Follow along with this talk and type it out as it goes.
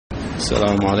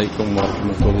السلام عليكم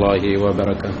ورحمة الله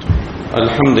وبركاته.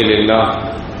 الحمد لله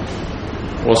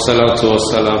والصلاة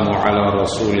والسلام على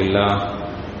رسول الله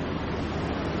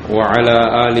وعلى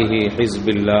آله حزب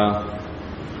الله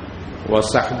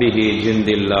وصحبه جند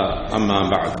الله، أما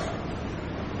بعد،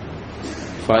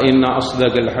 فإن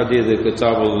أصدق الحديث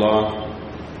كتاب الله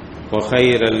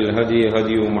وخير الهدي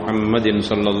هدي محمد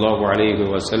صلى الله عليه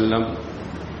وسلم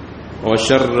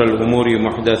وشر الأمور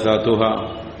محدثاتها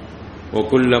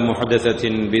وكل محدثة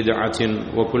بدعة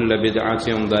وكل بدعة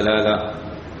ضلالة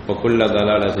وكل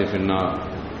ضلالة في النار.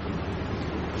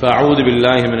 فأعوذ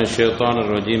بالله من الشيطان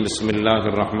الرجيم. بسم الله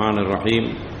الرحمن الرحيم.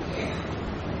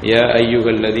 يا أيها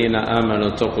الذين آمنوا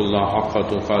اتقوا الله حق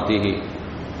تقاته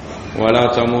ولا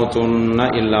تموتن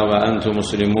إلا وأنتم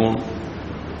مسلمون.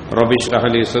 رب اشرح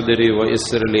لي صدري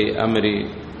ويسر لي أمري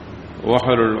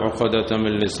واحلل عقدة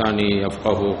من لساني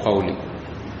يفقهوا قولي.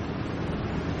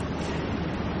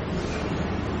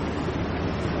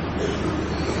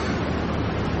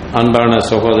 அன்பான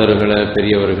சகோதரர்களே,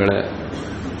 பெரியவர்களே,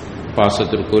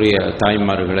 பாசத்திற்குரிய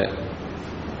தாய்மார்களே,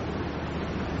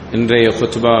 இன்றைய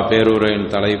குத்பா பேருரையின்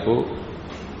தலைப்பு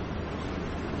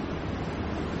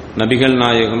நபிகள்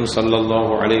நாயகம்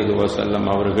ஸல்லல்லாஹு அலைஹி வஸல்லம்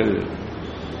அவர்கள்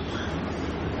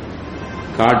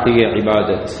காட்டிய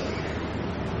இபாதத்.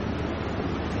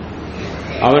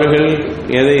 அவர்கள்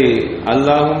எதை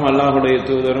அல்லாஹும் அல்லாஹுடைய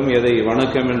தூதரும் எதை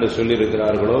வணக்கம் என்று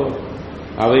சொல்லியிருக்கிறார்களோ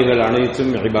அவைகள்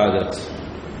அனைத்தும் இபாதத்.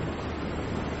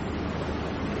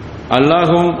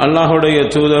 அல்லாஹும் அல்லாஹுடைய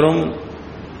தூதரும்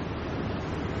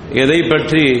எதை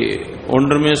பற்றி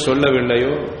ஒன்றுமே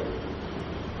சொல்லவில்லையோ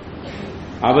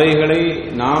அவைகளை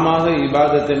நாம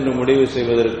இபாதத் என்று முடிவு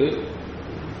செய்வதற்கு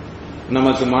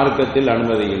நமக்கு மார்க்கத்தில்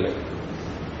அனுமதி இல்லை.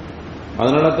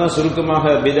 அதனால தான்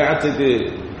சுருக்கமாக பித்அத்துக்கு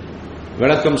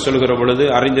விளக்கம் சொல்கிற பொழுது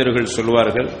அறிஞர்கள்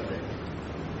சொல்வார்கள்,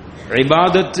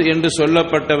 இபாதத் என்று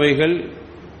சொல்லப்பட்டவைகள்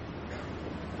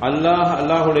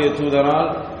அல்லாஹுடைய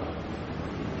தூதரால்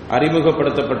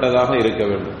அறிமுகப்படுத்தப்பட்டதாக இருக்க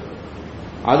வேண்டும்.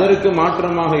 அதற்கு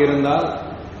மாற்றமாக இருந்தால்,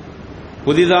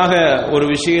 புதிதாக ஒரு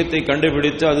விஷயத்தை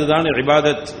கண்டுபிடித்து அதுதான்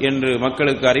இபாதத் என்று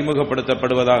மக்களுக்கு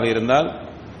அறிமுகப்படுத்தப்படுவதாக இருந்தால்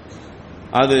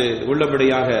அது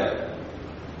உள்ளபடியாக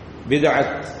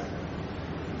பித்அத்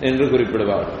என்று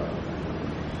குறிப்பிடுவார்.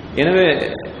 எனவே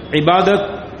இபாதத்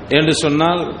என்று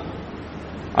சொன்னால்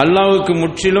அல்லாஹ்வுக்கு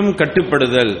முற்றிலும்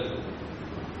கட்டுப்படுதல்.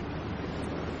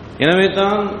 எனவே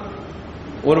தான்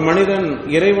ஒரு மனிதன்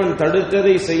இறைவன்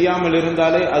தடுத்ததை செய்யாமல்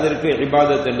இருந்தாலே அதற்கு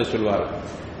இபாதத் என்று சொல்வார்.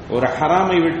 ஒரு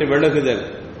ஹராமை விட்டு விலகுதல்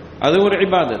அது ஒரு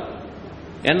இபாதத்.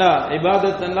 ஏன்னா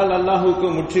இபாதத் என்றால் அல்லாஹுக்கு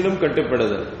முற்றிலும்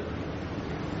கட்டுப்படுதல்.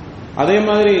 அதே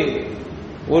மாதிரி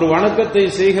ஒரு வணக்கத்தை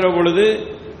செய்கிற பொழுது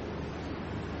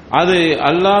அது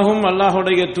அல்லாஹும்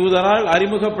அல்லாஹுடைய தூதரால்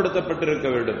அறிமுகப்படுத்தப்பட்டிருக்க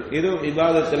வேண்டும். இது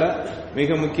இபாதத்தில் மிக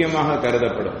முக்கியமாக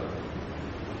கருதப்படும்.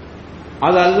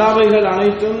 அது அல்லாஹ்வைகள்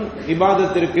அனைத்தும்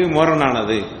இபாதத்திற்கு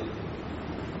முரணானது.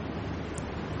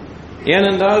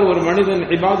 ஏனென்றால் ஒரு மனிதன்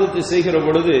இபாதத்தை செய்கிற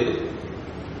பொழுது,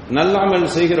 நல்லாமல்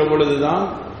செய்கிற பொழுதுதான்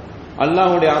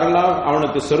அல்லாஹுடைய அருளால்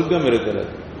அவனுக்கு சொர்க்கம் இருக்கிறது.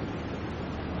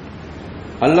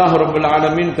 அல்லாஹ் ரப்பல்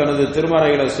ஆலமீன் தனது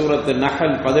திருமறையில சூரத்து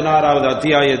நஹல் 16வது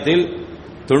அத்தியாயத்தில்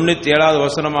 97வது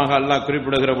வசனமாக அல்லாஹ்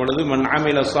குறிப்பிடுகிற பொழுது, மன்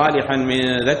அமில சாலிஹன் மின்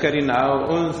ذكرٍ أو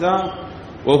أنثى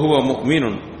وهو مؤمن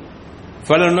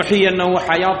فلنحيينه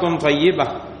حياة طيبة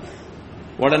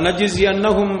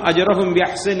ولنجزينهم أجرهم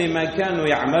بأحسن ما كانوا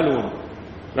يعملون.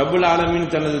 ரப்புல்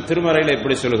ஆலமீன் தனது திருமறையில்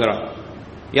இப்படி சொல்கிறார்,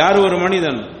 யார் ஒரு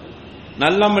மனிதன்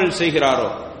நல்லமல் செய்கிறாரோ,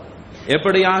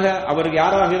 எப்படியாக அவர்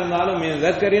யாராக இருந்தாலும்,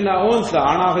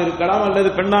 ஆணாக இருக்கலாம் அல்லது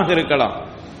பெண்ணாக இருக்கலாம்,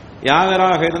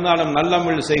 யாராக இருந்தாலும்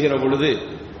நல்லமல் செய்கிற பொழுது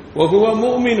வஹுவ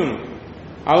முஃமினுன்,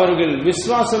 அவர்கள்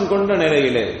விசுவாசம் கொண்ட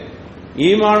நிலையிலே,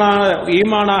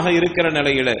 ஈமானாக இருக்கிற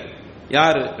நிலையிலே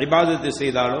யார் இபாதத்து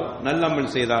செய்தாலோ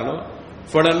நல்லமல் செய்தாலோ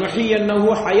ஃபலனுஹியன்னஹு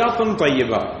ஹயாத்துன்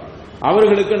தய்யிபா,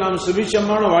 அவர்களுக்கு நாம்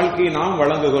சுபிட்சமான வாழ்க்கையை நாம்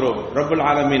வழங்குகிறோம். ரப்புல்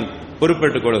ஆலமீன்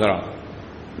பொறுப்பேற்றுக் கொள்கிறான்.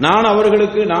 நான்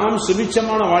அவர்களுக்கு நாம்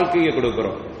சுபிட்சமான வாழ்க்கையை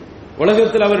கொடுக்கிறோம்.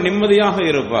 உலகத்தில் அவர் நிம்மதியாக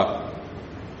இருப்பார்.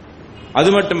 அது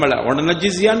மட்டுமல்ல,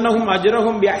 வனஜிஸியன்னஹும்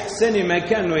அஜ்ரஹும் பிஅஹ்ஸனி மா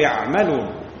கானூ யஅமலூன்,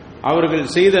 அவர்கள்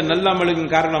செய்த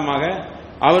நல்லமலின் காரணமாக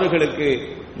அவர்களுக்கு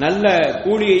நல்ல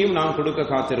கூலியையும் நாம் கொடுக்க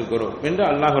காத்திருக்கிறோம் என்று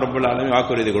அல்லாஹ் ரப்பல் ஆலமீன்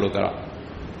வாக்குறுதி கொடுக்கிறார்.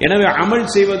 எனவே அமல்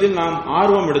செய்வதில் நாம்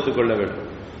ஆர்வம் எடுத்துக்கொள்ள வேண்டும்.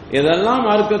 எதெல்லாம்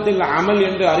மார்க்கத்தில் அமல்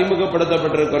என்று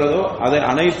அறிமுகப்படுத்தப்பட்டிருக்கிறதோ அதை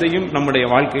அனைத்தையும் நம்முடைய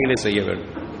வாழ்க்கையிலே செய்ய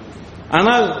வேண்டும்.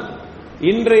 ஆனால்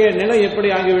இன்றைய நிலை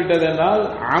எப்படி ஆகிவிட்டது என்றால்,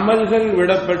 அமல்கள்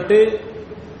விடப்பட்டு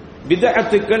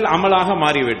பித்அத்துக்கள் அமலாக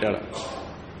மாறிவிட்டன.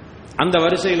 அந்த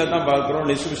வரிசையில தான் பார்க்கிறோம்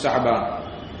நிஸ்ஃபு ஷஅபான்.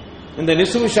 இந்த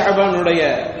நிஸ்ஃபு ஷஅபானுடைய,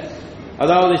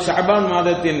 அதாவது ஷஅபான்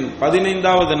மாதத்தின்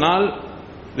 15வது நாள்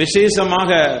விசேஷமாக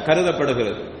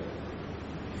கருதப்படுகிறது.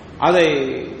 அதை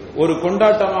ஒரு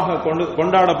கொண்டாட்டமாக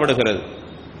கொண்டாடப்படுகிறது.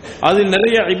 அதில்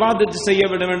நிறைய இபாதத் செய்ய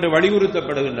வேண்டும் என்று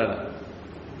வலியுறுத்தப்படுகின்றன.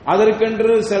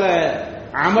 அதற்கென்று சில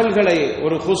அமல்களை,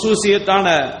 ஒரு குசூசியத்தான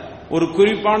ஒரு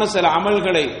குறிப்பான சில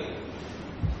அமல்களை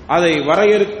அதை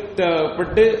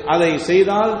வரையறுக்கப்பட்டு அதை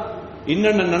செய்தால்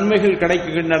இன்னென்ன நன்மைகள்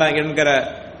கிடைக்கின்றன என்கிற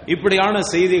இப்படியான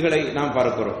செய்திகளை நாம்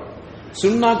பார்க்கிறோம்.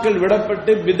 சுன்னாக்கள்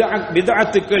விடப்பட்டு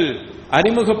பிதஅத்துக்கள்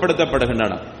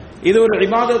அறிமுகப்படுத்தப்படுகின்றன. இது ஒரு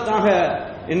இபாதத்தாக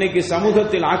இன்னைக்கு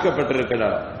சமூகத்தில்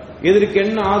ஆக்கப்பட்டிருக்கிறது. இதற்கு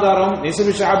என்ன ஆதாரம்?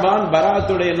 நிஸ்ஃபு ஷஅபான்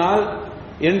பராத்துடைய நாள்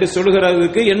என்று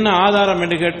சொல்கிறதுக்கு என்ன ஆதாரம்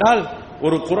என்று கேட்டால்,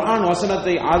 ஒரு குர்ஆன்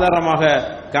வசனத்தை ஆதாரமாக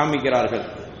காமிக்கிறார்கள்.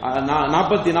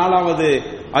 44வது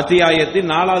அத்தியாயத்தின்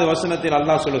 4வது வசனத்தில்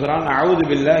அல்லாஹ் சொல்கிறான், அஊது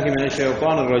பில்லாஹி மினஷ்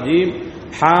ஷைத்தானிர் ரஜீம்,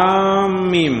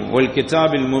 ஹாமீம் வல்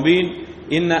கிதாபில் முபீன்,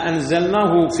 இன்னா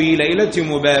அன்ஸல்னாஹு ஃபீ லைலத்தின்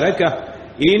முபாரகஹ்,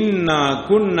 இன்னா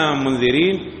குன்னா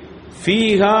முன்திரீன்,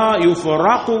 ஃபீஹா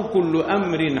யுஃபரகு குல்லு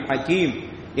அம்ரின் ஹகீம்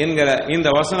என்கிற இந்த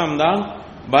வசனம் தான்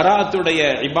பராத்துடைய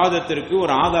இபாதத்திற்கு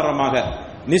ஒரு ஆதாரமாக,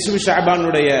 நிஸ்ஃபு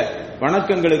ஷஅபானுடைய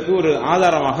வணக்கங்களுக்கு ஒரு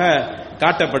ஆதாரமாக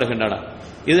காட்டப்படுகின்றன.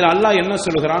 இதில் அல்லாஹ் என்ன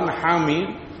சொல்கிறான்? ஹாமீம்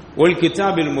ஒல்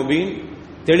கிதாபில் முபீன்,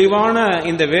 தெளிவான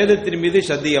இந்த வேதத்தின் மீது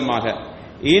சத்தியமாக,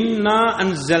 இன்னா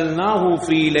அன்ஸல்னாஹு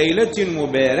ஃபீ லைலத்தின்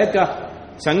முபாரகஹ்,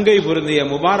 சங்கை பொருந்திய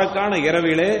முபாரக்கான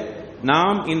இரவிலே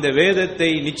நாம் இந்த வேதத்தை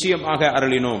நிச்சயமாக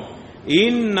அருளினோம்.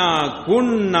 இன்னா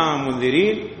குன்னா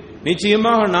முன்திரீன்,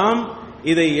 நிச்சயமாக நாம்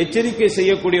இதை எச்சரிக்கை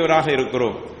செய்யக்கூடியவராக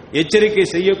இருக்கிறோம். எச்சரிக்கை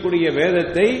செய்யக்கூடிய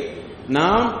வேதத்தை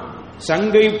நாம்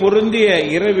சங்கை பொருந்திய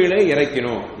இரவிலே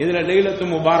இறக்கினோம். இதுல லைலத்து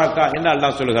முபாரக்கா என்று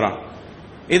அல்லாஹ் சொல்கிறான்.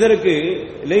 இதற்கு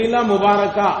லைலா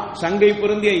முபாரக்கா, சங்கை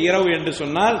பொருந்திய இரவு என்று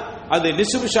சொன்னால் அது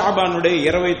நிஸ்ஃபு ஷஅபானுடைய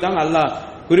இரவை தான் அல்லாஹ்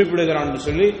குறிப்பிடுகிறான் என்று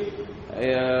சொல்லி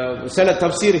சில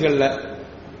தப்சீர்கள்ல,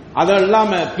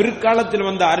 அதல்லாம பிற்காலத்தில்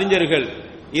வந்த அறிஞர்கள்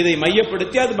இதை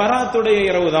மையப்படுத்தி அது பராத்துடைய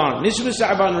இரவு தான், நிஸ்ஃபு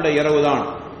ஷஅபானுடைய இரவு தான்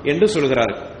என்று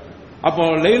சொல்கிறார்கள். அப்போ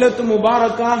லைலத்து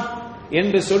முபாரக்கா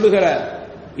என்று சொல்லுகிற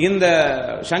இந்த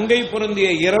சங்கை பொருந்திய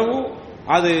இரவு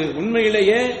அது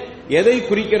உண்மையிலேயே எதை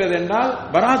குறிக்கிறது என்றால்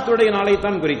பராத்துடைய நாளை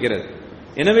தான் குறிக்கிறது.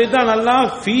 எனவே தான் அல்லாஹ்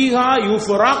ஃபீஹா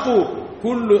யுஃபரகு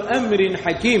குல்லு அம்ரின்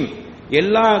ஹகீம்,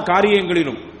 எல்லா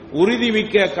காரியங்களிலும்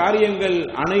உறுதிமிக்க காரியங்கள்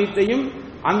அனைத்தையும்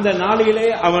அந்த நாளிலே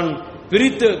அவன்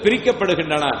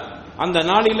பிரிக்கப்படுகின்றன. அந்த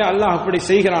நாளிலே அல்லாஹ் அப்படி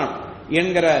செய்கிறான்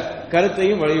என்கிற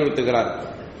கருத்தையும் வலியுறுத்துகிறார்.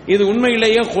 இது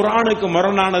உண்மையிலேயே குர்ஆனுக்கு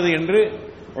முரணானது என்று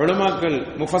உலமாக்கள்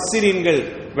முஃபஸ்ஸிரீன்கள்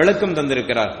விளக்கம்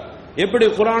தந்திருக்கிறார். எப்படி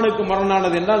குர்ஆனுக்கு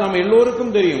முரணானது என்றால், நம்ம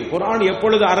எல்லோருக்கும் தெரியும் குர்ஆன்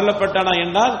எப்பொழுது அருளப்பட்டன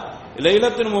என்றால்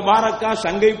லைலத்துல் முபாரக்கா,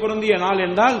 சங்கை பொருந்திய நாள்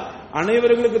என்றால்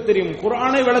அனைவர்களுக்கு தெரியும்.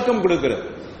 குர்ஆனை விளக்கம் கொடுக்கிறது.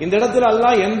 இந்த இடத்துல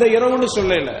அல்லாஹ் எந்த இரவுன்னு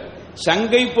சொல்லல,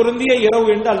 சங்கை பொருந்திய இரவு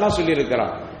என்று அல்லாஹ்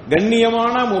சொல்லியிருக்கிறார்.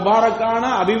 கண்ணியமான முபாரக்கான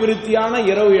அபிவிருத்தியான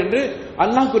இரவு என்று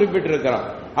அல்லாஹ் குறிப்பிட்டிருக்கிறார்.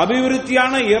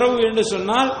 அபிவிருத்தியான இரவு என்று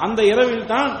சொன்னால் அந்த இரவில்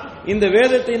தான் இந்த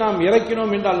வேதத்தை நாம்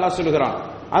இறக்கினோம் என்று அல்லாஹ் சொல்கிறான்.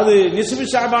 அது நிஸ்ஃபு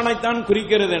ஷஅபானை தான்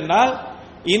குறிக்கிறது என்றால்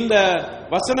இந்த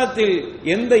வசனத்தில்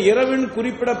எந்த இரவின்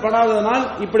குறிப்பிடப்படாததனால்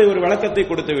இப்படி ஒரு விளக்கத்தை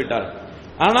கொடுத்து விட்டார்.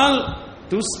 ஆனால்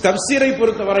தப்சீரை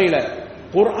பொறுத்த வரையில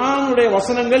குர்ஆனுடைய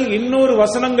வசனங்கள் இன்னொரு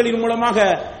வசனங்களின் மூலமாக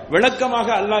விளக்கமாக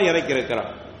அல்லாஹ்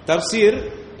இறக்கியிருக்கிறார். தப்சீர்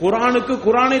குர்ஆனுக்கு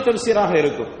குர்ஆனை தப்சீராக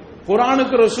இருக்கும்,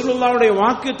 குர்ஆனுக்கு ரசூலுல்லாஹ்வுடைய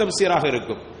வாக்கு தப்சீராக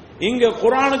இருக்கும். இங்க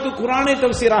குர்ஆனுக்கு குர்ஆனை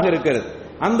தப்சீராக இருக்கிறது.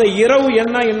 அந்த இரவு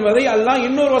என்ன என்பதை அல்லாஹ்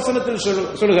இன்னொரு வசனத்தில்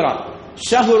சொல்கிறான்.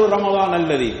 ஷஹ்ரு ரமதான்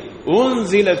அல்லதி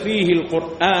உன்ஸில ஃபீஹில்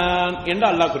குர்ஆன் என்று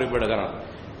அல்லாஹ் குறிப்பிடுகிறான்.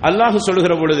 அல்லாஹ்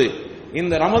சொல்கிற பொழுது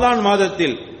இந்த ரமதான்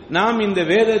மாதத்தில் நாம் இந்த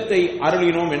வேதத்தை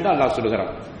அருளினோம் என்று அல்லாஹ்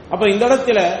சொல்கிறான். அப்ப இந்த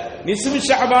இடத்துல நிஸ்ஃபு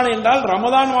ஷஅபான் என்றால்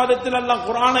ரமதான் மாதத்தில் அல்லாஹ்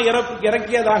குர்ஆனை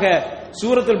இறக்கியதாக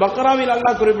சூரத்துல் பக்ராவில்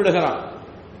அல்லாஹ் குறிப்பிடுகிறான்.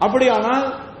 அப்படியானால்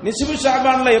நிஸ்ஃபு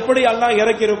ஷஅபான்ல எப்படி அல்லாஹ்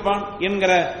இறக்கியிருப்பான்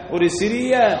என்கிற ஒரு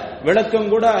சிறிய விளக்கம்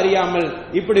கூட அறியாமல்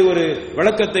இப்படி ஒரு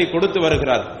விளக்கத்தை கொடுத்து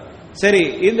வருகிறார். சரி,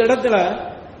 இந்த இடத்துல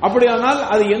அப்படியானால்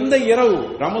அது எந்த இரவு?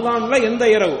 ரமதான்ல எந்த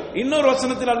இரவு? இன்னொரு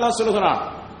வசனத்தில் அல்லாஹ் சொல்கிறான்,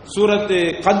 சூரத்து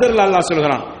கத்ர்ல அல்லாஹ்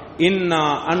சொல்கிறான், இன்னா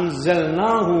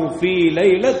அன்ஸல்னாஹு ஃபீ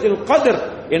லைலத்தில் கத்ர்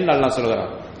என்று அல்லாஹ்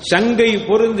சொல்கிறான். சங்கை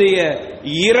பொருந்திய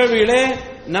இரவிலே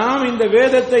நாம் இந்த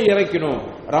வேதத்தை இறக்கினோம்.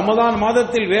 ரமதான்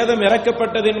மாதத்தில் வேதம்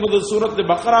இறக்கப்பட்டது என்பது சூரத்து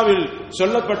பக்ராவில்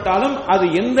சொல்லப்பட்டாலும் அது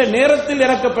எந்த நேரத்தில்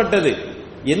இறக்கப்பட்டது,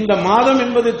 எந்த மாதம்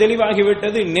என்பது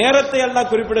தெளிவாகிவிட்டது. நேரத்தை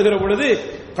அல்லாஹ் குறிப்பிடுகிற பொழுது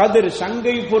கதிர்,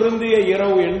 சங்கை பொருந்திய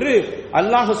இரவு என்று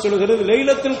அல்லாஹ் சொல்கிறது.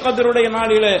 லைலத்துல் கத்ருடைய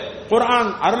நாளிலே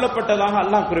குர்ஆன் அருளப்பட்டதாக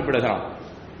அல்லாஹ் குறிப்பிடுகிறான்.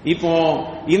 இப்போ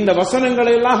இந்த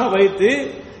வசனங்களை எல்லாம் வைத்து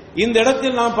இந்த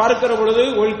இடத்தில் நாம் பார்க்கிற பொழுது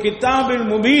ஒல் கிதாபில்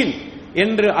முபீன்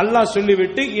என்று அல்லாஹ்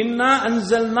சொல்லிவிட்டு இன்னா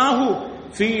அன்ஸல்னாஹு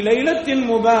ஃபீ லைலத்தின்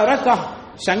முபாரகஹ்,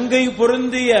 சங்கை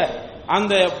பொருந்திய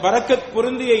அந்த பரக்கத்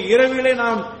பொருந்திய இரவிலே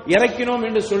நாம் இறக்கினோம்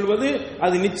என்று சொல்வது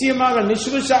அது நிச்சயமாக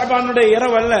நிஸ்ஃபு ஷஅபானுடைய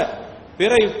இரவு அல்ல,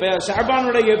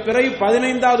 ஷஅபானுடைய பிறை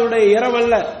 15வது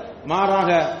இரவல்ல, மாறாக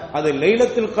அது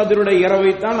லைலத்துல் கத்ருடைய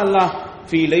இரவைத்தான் அல்லாஹ்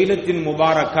ஃபீ லைலத்தின்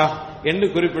முபாரக்கா என்று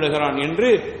குறிப்பிடுகிறான்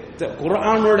என்று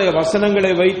குர்ஆனுடைய வசனங்களை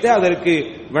வைத்து அதற்கு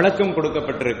விளக்கம்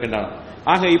கொடுக்கப்பட்டிருக்கின்றன.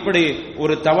 ஆக இப்படி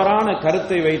ஒரு தவறான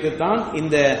கருத்தை வைத்துத்தான்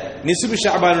இந்த நிஸ்ஃபு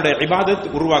ஷஅபானுடைய இபாதத்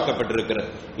உருவாக்கப்பட்டிருக்கிறது.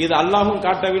 இது அல்லாஹ்வும்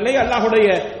காட்டவில்லை, அல்லாஹ்வுடைய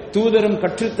தூதரும்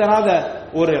கற்றுத்தராத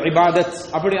ஒரு இபாதத்.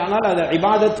 அப்படியானால் அது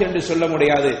இபாதத் என்று சொல்ல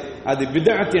முடியாது, அது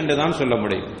பித்அத் என்று தான் சொல்ல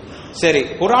முடியும். சரி,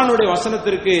 குர்ஆனுடைய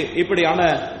வசனத்திற்கு இப்படியான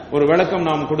ஒரு விளக்கம்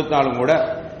நாம் கொடுத்தாலும் கூட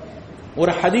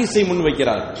ஒரு ஹதீஸை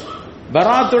முன்வைக்கிறார்.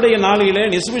 பராத்துடைய நாளிலே,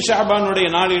 நிஸ்ஃபு ஷஅபானுடைய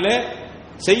நாளிலே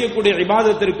செய்யக்கூடிய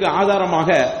இபாதத்திற்கு ஆதாரமாக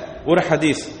ஒரு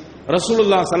ஹதீஸ்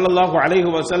ரசூலுல்லாஹ் ஸல்லல்லாஹு அலைஹி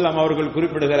வஸல்லம் அவர்கள்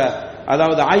குறிப்பிடுகிற,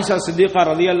 அதாவது ஆயிஷா சித்திகா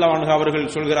ரலியல்லாஹு அன்ஹா அவர்கள்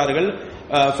சொல்கிறார்கள்,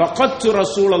 ஃபகத்து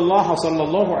ரசூலுல்லாஹ்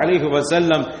ஸல்லல்லாஹு அலைஹி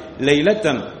வஸல்லம்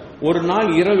லைலத்தன், ஒரு நாள்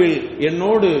இரவில்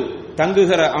என்னோடு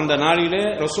தங்குகிற அந்த நாளிலே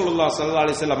ரசூலுல்லாஹ் ஸல்லல்லாஹு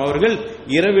அலைஹி வஸல்லம் அவர்கள்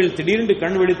இரவில் திடீரென்று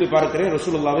கண் விழித்து பார்க்கிறேன்,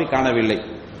 ரசூலுல்லாஹ்வை காணவில்லை.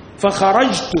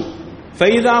 ஃபகரஜ்து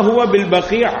ஃபைதா ஹுவ பில்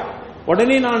பகியா,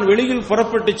 உடனே நான் வெளியில்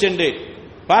புறப்பட்டு சென்றேன்,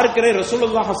 பார்க்கிறேன்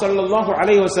ரசூலுல்லாஹ் ஸல்லல்லாஹு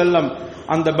அலைஹி வஸல்லம்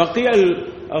அந்த பக்கியல்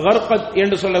கர்கத்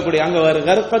என்று சொல்லக்கூடிய, அங்க ஒரு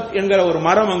கர்கத் என்கிற ஒரு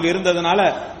மரம் அங்கு இருந்ததுனால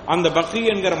அந்த பக்கி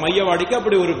என்கிற மையவாடிக்கு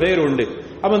அப்படி ஒரு பெயர் உண்டு.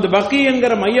 அப்ப அந்த பக்கி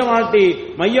என்கிற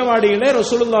மையவாடியிலே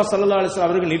ரசூலுல்லாஹ் ஸல்லல்லாஹு அலைஹி வஸல்லம்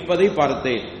அவர்கள் நிற்பதை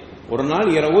பார்த்தேன். ஒரு நாள்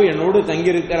இரவு என்னோடு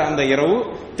தங்கியிருக்கிற அந்த இரவு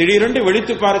திடீரென்று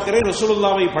வெடித்து பார்க்கிறேன்,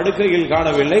 ரசூலுல்லாஹ்வை படுக்கையில்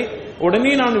காணவில்லை.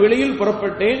 உடனே நான் வெளியில்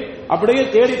புறப்பட்டேன், அப்படியே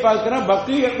தேடி பார்க்கிறேன்,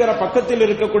 பக்கி என்கிற பக்கத்தில்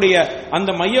இருக்கக்கூடிய அந்த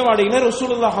மையவாடியினர்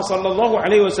ரசூலுல்லாஹ் ஸல்லல்லாஹு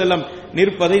அலைஹி வஸல்லம்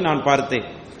நிற்பதை நான் பார்த்தேன்.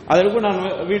 அதற்கு நான்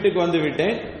வீட்டுக்கு வந்து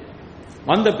விட்டேன்.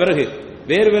 வந்த பிறகு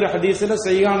வேறு வேறு ஹதீஸ்ல,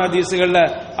 சஹீஹான ஹதீஸ்கள்ல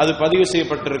அது பதிவு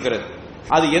செய்யப்பட்டிருக்கிறது.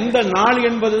 அது எந்த நாள்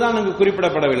என்பதுதான் அங்கு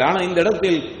குறிப்பிடப்படவில்லை, ஆனால் இந்த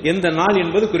இடத்தில் எந்த நாள்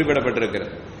என்பது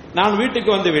குறிப்பிடப்பட்டிருக்கிறது. நான் வீட்டுக்கு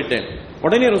வந்து விட்டேன்.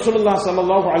 உடனே ரசூலுல்லாஹ்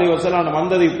ஸல்லல்லாஹு அலைஹி வஸல்லம்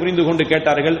வந்ததை புரிந்து கொண்டு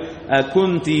கேட்டார்கள்,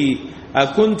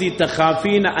 குந்தி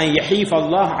தகாஃபீன அன் யஹீஃப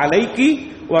அல்லாஹ் அலைக்கி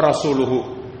வ ரசூலுஹு,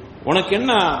 உனக்கு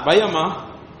என்ன பயமா,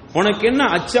 உனக்கு என்ன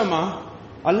அச்சமா,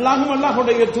 அல்லாஹும்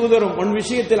அல்லாஹ்வுடைய தூதரும் உன்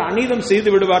விஷயத்தில் அநீதம் செய்து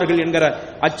விடுவார்கள் என்கிற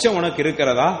அச்சம் உனக்கு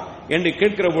இருக்கிறதா என்று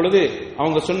கேட்கிற பொழுது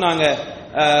அவங்க சொன்னாங்க,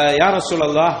 யா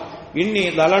ரசூலல்லாஹ் இன்னி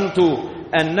லலன்து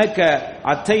அன்னக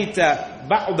அதைத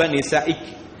பஅத நிசாஇக்,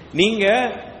 நீங்க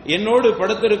என்னோடு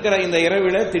படுத்திருக்கிற இந்த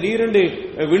இரவில திடீரென்று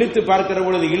விழித்து பார்க்கிற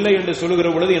பொழுது இல்லை என்று சொல்லுகிற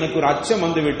பொழுது எனக்கு ஒரு அச்சம்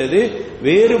வந்து விட்டது,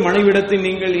 வேறு மனைவிடத்தில்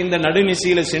நீங்கள் இந்த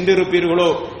நடுநிசையில சென்றிருப்பீர்களோ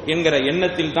என்கிற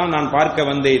எண்ணத்தில் தான் நான் பார்க்க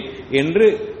வந்தேன் என்று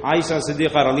ஆயிஷா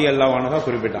சித்திகா ரலியல்லாஹு அன்ஹா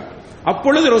குறிப்பிட்டார்.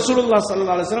 அப்பொழுது ரசூலுல்லாஹ்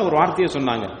ஸல்லல்லாஹு அலைஹி வஸல்லம் ஒரு வார்த்தையை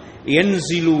சொன்னாங்க,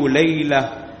 யன்ஸிலு லைல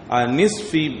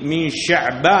நிஸ்ஃபி மின்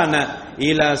ஷஅபான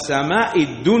இலா ஸமாஇ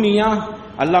துன்யா,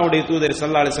 அல்லாஹ்வுடைய தூதர்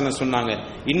ஸல்லல்லாஹு அலைஹி வஸல்லம் சொன்னாங்க,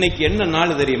 இன்னைக்கு என்ன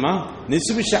நாள் தெரியுமா,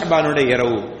 நிஸ்ஃபு ஷஅபானுடைய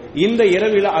இரவு. இந்த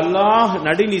இரவில அல்லாஹ்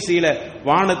நடுநிசையில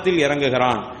வானத்தில்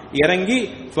இறங்குகிறான். இறங்கி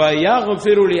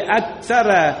ஃபயக்ஃபிரு லி அக்ஸர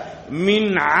மின்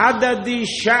அததி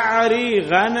ஷஅரி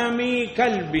கனமி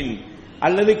கல்பின்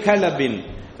அல்லது கலபின்.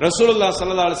 ரசூலுல்லாஹ்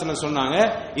ஸல்லல்லாஹு அலைஹி வஸல்லம் சொன்னாங்க,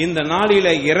 இந்த நாளில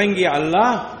இறங்கி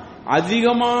அல்லாஹ்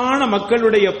அதிகமான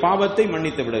மக்களுடைய பாவத்தை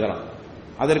மன்னித்து விடுகிறான்.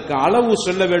 அதற்கு அளவு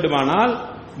சொல்ல வேண்டுமானால்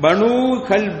பனு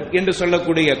கல்ப் என்று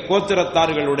சொல்லக்கூடிய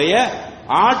கோத்திரத்தார்களுடைய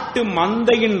ஆட்டு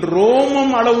மந்தையின்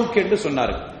ரோமம் அளவுக்கு என்று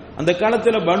சொன்னார்கள். அந்த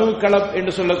காலத்தில் பனு கலப்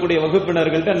என்று சொல்லக்கூடிய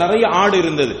வகுப்பினர்கள்ட்ட நிறைய ஆடு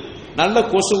இருந்தது, நல்ல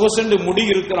கொசு கொசு முடி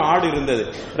இருக்கிற ஆடு இருந்தது.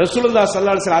 ரசூலுல்லாஹ்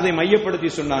ஸல்லல்லாஹு அலைஹி வஸல்லம் அதை மையப்படுத்தி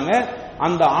சொன்னாங்க,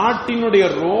 அந்த ஆட்டினுடைய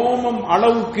ரோமம்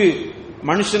அளவுக்கு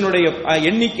மனுஷனுடைய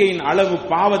எண்ணிக்கையின் அளவு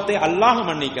பாவத்தை அல்லாஹ்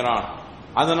மன்னிக்கிறான்.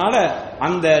 அதனால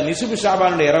அந்த நிஸ்ஃபு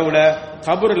ஷஅபானுடைய இரவுல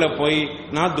கபர்ல போய்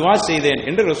நான் துஆ செய்தேன்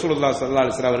என்று ரசூலுல்லாஹ் ஸல்லல்லாஹு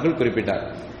அலைஹி வஸல்லம் அவர்கள் குறிப்பிட்டார்.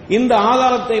 இந்த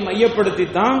ஆதாரத்தை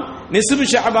மையப்படுத்தித்தான் நிஸ்ஃபு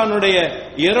ஷஅபானுடைய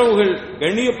இரவுகள்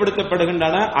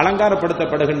கண்ணியப்படுத்தப்படுகின்றன,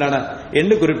 அலங்காரப்படுத்தப்படுகின்றன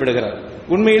என்று குறிப்பிடுகிறார்.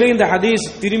 உண்மையிலே இந்த ஹதீஸ்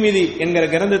திர்மிதி என்கிற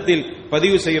கிரந்தத்தில்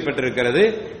பதிவு செய்யப்பட்டிருக்கிறது.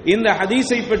 இந்த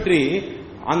ஹதீஸை பற்றி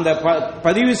அந்த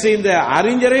பதிவு செய்த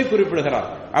அறிஞரை குறிப்பிடுகிறார்.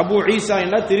 அபு ஈசா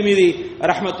என்ற திர்மிதி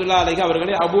ரஹ்மத்துல்லாஹி அலைஹி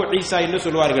அவர்களே அபு ஈசா என்று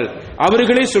சொல்வார்கள்.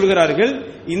 அவர்களே சொல்கிறார்கள்,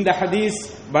 இந்த ஹதீஸ்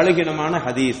பலகீனமான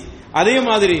ஹதீஸ். அதே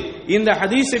மாதிரி இந்த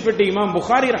ஹதீஸை பற்றி இமாம்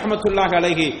புகாரி ரஹ்மத்துல்லாஹி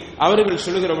அலைஹி அவர்கள்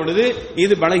சொல்லுகிற பொழுது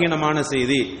இது பலகீனமான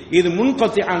செய்தி, இது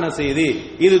முன்கத்தியான செய்தி,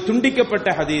 இது துண்டிக்கப்பட்ட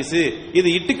ஹதீஸ், இது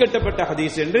இட்டுக்கட்டப்பட்ட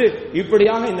ஹதீஸ் என்று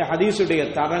இப்படியாக இந்த ஹதீஸுடைய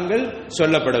தரங்கள்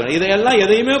சொல்லப்படுகிறது. இதையெல்லாம்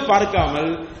எதையுமே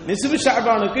பார்க்காமல் நிஸ்ஃபு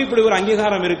ஷஅபானுக்கு இப்படி ஒரு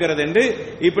அங்கீகாரம் இருக்கிறது என்று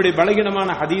இப்படி பலகீனமான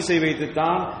ஹதீஸை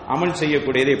வைத்துத்தான் அமல்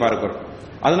செய்யக்கூடியதை பார்க்கிறோம்.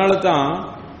 அதனால தான்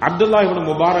அப்துல்லா இப்னு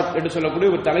முபாரக் என்று சொல்லக்கூடிய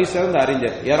ஒரு தலை சிறந்த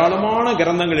அறிஞர், ஏராளமான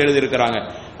கிரந்தங்கள் எழுதியிருக்கிறாங்க.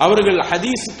 அவர்கள்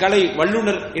ஹதீஸ் கலை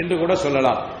வல்லுனர் என்று கூட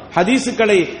சொல்லலாம்.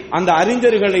 ஹதீசுகளை அந்த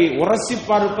அறிஞர்களை உரசி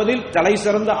பார்ப்பதில் தலை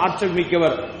சிறந்த ஆற்றல்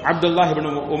மிக்கவர் அப்துல்லா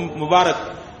இப்னு முபாரக்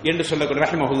என்று சொல்லக்கூடிய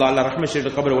ரஹ்மஹுல்லாஹ், அல்லாஹ் ரஹ்மத் செய்து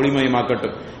கபர்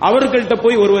ஒளிமயமாக்கட்டும். அவர்கள்ட்ட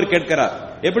போய் ஒருவர் கேட்கிறார்.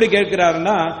 எப்படி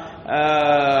கேட்கிறார்னா,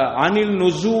 அனில்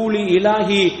நுசூலி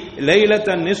இலாஹி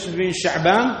லைலத்தன் நிஸ்ஃபி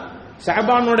ஷஅபான்,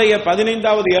 ஷஅபானுடைய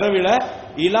 15வது இரவில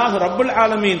இலாஹ் ரப்புல்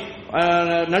ஆலமீன்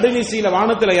நடுநிசையில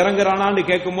வானத்துல இறங்குறானான்னு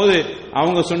கேட்கும்போது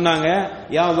அவங்க சொன்னாங்க,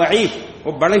 யா தஈஃப்,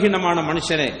 பலகீனமான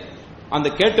மனுஷனே. அந்த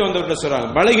கேட்டு வந்தவர்கிட்ட சொல்றாங்க,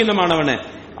 பலகீனமானவனே,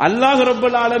 அல்லாஹ்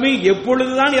ரப்புல் ஆலமீன்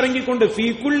எப்பொழுதுதான் இறங்கி கொண்டு ஃபீ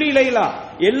குல்லி லைலா,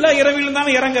 எல்லா இரவிலும்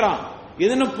தான் இறங்குறான்,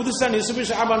 எதனா புதுசா நிஸ்ஃபு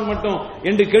ஷஅபான் மட்டும்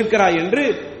என்று கேட்கிறாய் என்று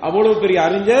அவ்வளவு பெரிய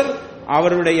அறிஞர்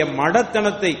அவருடைய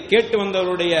மடத்தனத்தை, கேட்டு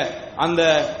வந்தவருடைய அந்த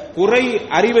குறை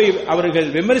அறிவை அவர்கள்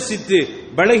விமர்சித்து,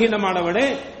 பலகீனமானவனே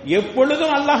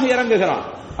எப்பொழுதும் அல்லாஹ் இறங்குகிறான்,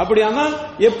 அப்படியானால்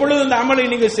எப்பொழுதும் இந்த அமலை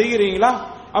நீங்க செய்கிறீங்களா?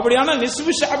 அப்படியானால்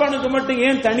நிஸ்ஃபு ஷஅபானுக்கு மட்டும்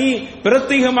ஏன் தனி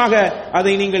பிரத்யேகமாக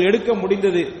அதை நீங்கள் எடுக்க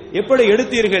முடிந்தது, எப்படி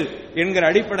எடுத்தீர்கள் என்கிற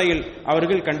அடிப்படையில்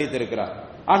அவர்கள் கண்டித்திருக்கிறார்.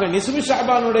 ஆக நிஸ்ஃபு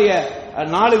ஷஅபானுடைய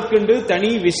நாளுக்கென்று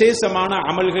தனி விசேஷமான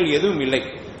அமல்கள் எதுவும் இல்லை.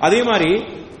 அதே மாதிரி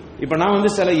இப்ப நான்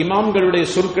சில இமாம்களுடைய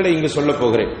சொற்களை இங்கு சொல்ல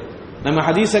போகிறேன். நம்ம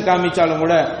ஹதீஸ காமிச்சாலும்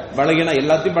கூட பலகீனா,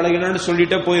 எல்லாத்தையும் பலகீனன்னு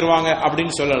சொல்லிட்டே போயிருவாங்க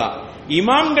அப்படின்னு சொல்லலாம்.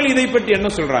 இமாம்கள் இதை பற்றி என்ன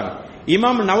சொல்றாங்க?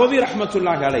 இமாம் நவவி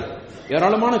ரஹ்மத்துல்லாஹி அலைஹி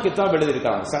ஏராளமான கிதாப்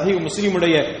எழுதியிருக்கிறார். சஹீஹ்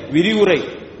முஸ்லிமுடைய விரிவுரை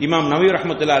இமாம் நவவி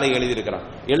ரஹ்மத்துல்லாஹி அலைஹி எழுதியிருக்கிறார்.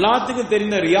 எல்லாத்துக்கும்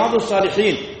தெரிந்த ரியாதுஸ்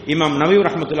ஸாலிஹீன் இமாம் நவவி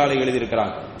ரஹ்மத்துல்லாஹி அலைஹி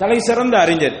எழுதியிருக்கிறார். தலை சிறந்த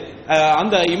அறிஞர்.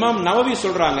 அந்த இமாம் நவவி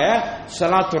சொல்றாங்க,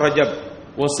 ஸலாத்து ரஜப்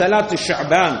வ ஸலாத்து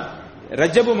ஷஅபான்,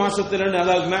 ரஜபு மாசத்துல,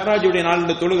 அதாவது மேராஜுடைய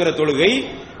நாளில் தொழுகிற தொழுகை,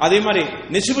 அதே மாதிரி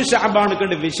நிஸ்ஃபு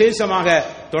ஷஅபானுக்கு விசேஷமாக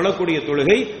தொழக்கூடிய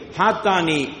தொழுகை,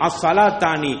 ஹாத்தானி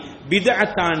அஸ்ஸலாத்தானி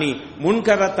பித்அத்தானி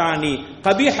முன்கரத்தானி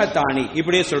கபீஹத்தானி,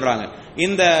 இப்படியே சொல்றாங்க.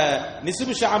 இந்த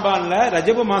நிஸ்ஃபு ஷஅபான்ல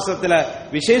ரஜபு மாசத்துல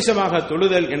விசேஷமாக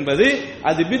தொழுதல் என்பது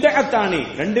அது பித்அத்தானி,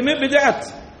 ரெண்டுமே பித்அத்,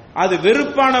 அது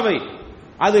வெறுப்பானவை,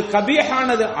 அது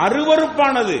கபீஹானது,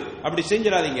 அருவருப்பானது, அப்படி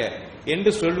செஞ்சிடாதீங்க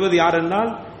என்று சொல்வது யார்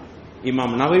என்றால்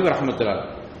இமாம் நவவி ரஹ்மத்துல்லாஹி.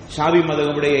 ஷாஃபி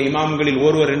மذஹபுடைய இமாம்களில்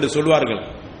ஒருவர் என்று சொல்வார்கள்.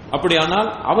 அப்படியானால்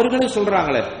அவர்களே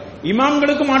சொல்றாங்களே,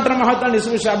 இமாம்களுக்கு மாற்றமாகத்தான்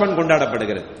நிஸ்ஃபு ஷஅபான்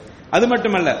கொண்டாடப்படுகிறது. அது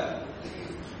மட்டுமல்ல,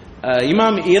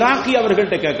 இமாம் இராக்கி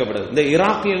அவர்கள்ட்ட கேட்கப்படுது. இந்த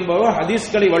இராக்கி என்பவர்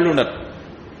ஹதீஸ்களை வல்லுனர்.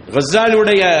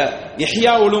 கஸாலியுடைய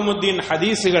இஹ்யா உலூமுத்தீன்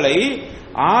ஹதீஸ்களை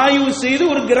ஆய்வு செய்து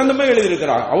ஒரு கிரந்தமே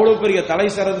எழுதியிருக்கிறார். அவ்வளவு பெரிய தலை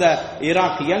சிறந்த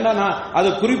இராக்கி. ஏன்னா நான் அது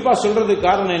குறிப்பா சொல்றதுக்கு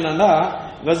காரணம் என்னன்னா,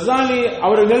 கஸாலி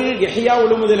அவர்கள் இஹ்யா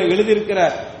உலூமுத்தீன்ல எழுதியிருக்கிற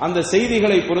அந்த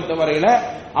செய்திகளை பொறுத்தவரையில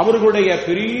அவர்களுடைய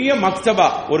பெரிய மக்தபா,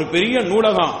 ஒரு பெரிய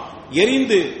நூலகம்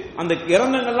எரிந்து அந்த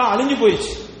கிரந்தங்கள்லாம் அழிஞ்சு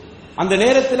போயிடுச்சு. அந்த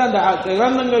நேரத்தில் அந்த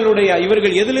கிரந்தங்களுடைய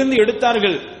இவர்கள் எதிலிருந்து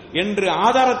எடுத்தார்கள் என்று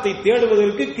ஆதாரத்தை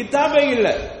தேடுவதற்கு கிதாபே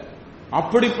இல்லை.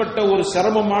 அப்படிப்பட்ட ஒரு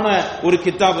சிரமமான ஒரு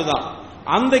கிதாபு தான்.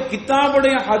 அந்த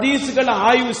கிதாபுடைய ஹதீஸ்களை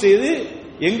ஆய்வு செய்து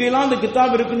எங்கெல்லாம் அந்த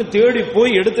கிதாப் இருக்குன்னு தேடி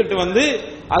போய் எடுத்துட்டு வந்து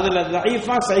அதுல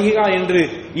லைஃபா சஹீஹா என்று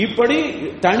இப்படி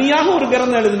தனியாக ஒரு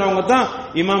கிரந்தம் எழுதினவங்க தான்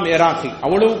இமாம் இராக்கி.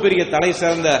 அவ்வளவு பெரிய தலை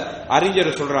சிறந்த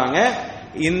அறிஞர் சொல்றாங்க,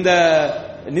 இந்த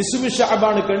நிஸ்ஃபு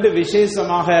ஷஅபானுக்கு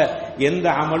விசேஷமாக எந்த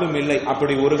அமலும் இல்லை.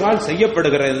 அப்படி ஒரு கால்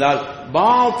செய்யப்படுகிறது என்றால்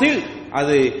பாத்தில்,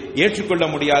 அது ஏற்றுக்கொள்ள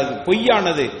முடியாது,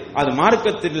 பொய்யானது, அது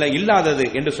மார்க்கத்தில் இல்லாதது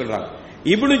என்று சொல்றாங்க.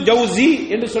 இப்னு ஜௌசி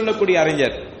என்று சொல்லக்கூடிய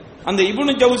அறிஞர், அந்த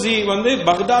இப்னு ஜௌசி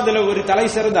பக்தாதுல ஒரு தலை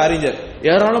சிறந்த அறிஞர்.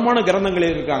 ஏராளமான கிரந்தங்கள்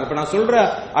இருக்காங்க. இப்ப நான் சொல்ற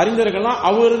அறிஞர்கள்லாம்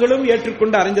அவர்களும்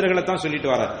ஏற்றுக்கொண்ட அறிஞர்களை தான் சொல்லிட்டு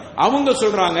வர. அவங்க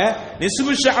சொல்றாங்க,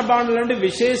 நிஸ்ஃபு ஷஅபான்ல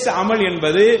விசேஷ அமல்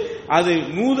என்பது அது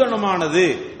நூதனமானது,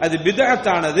 அது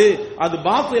பித்அத்தானது, அது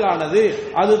பாத்திலானது,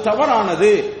 அது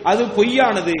தவறானது, அது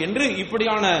பொய்யானது என்று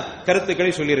இப்படியான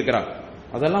கருத்துக்களை சொல்லியிருக்கிறார்.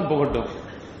 அதெல்லாம் போகட்டும்.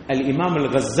 அல் இமாம்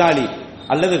அல் கஸாலி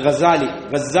அல்லது கஸாலி,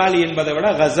 கஸாலி என்பதை விட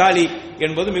கஸாலி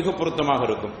என்பது மிக பொருத்தமாக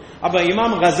இருக்கும். அப்ப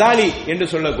இமாம் கஸாலி என்று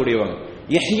சொல்லக்கூடியவங்க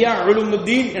இஹ்யா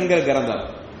உலூமுத்தீன் என்கிற கிரந்தம்,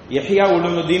 இஹ்யா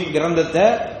உலூமுத்தீன் கிரந்தத்தை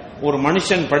ஒரு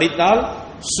மனுஷன் படித்தால்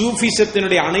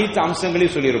சூஃபிசத்தினுடைய அனைத்து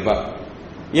அம்சங்களையும் சொல்லியிருப்பார்.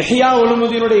 இஹ்யா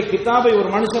உலூமுத்தீனுடைய கிதாபை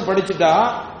ஒரு மனுஷன் படிச்சுட்டா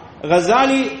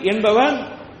கஸாலி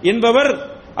என்பவர்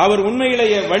அவர்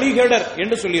உண்மையிலேயே வழிகேடர்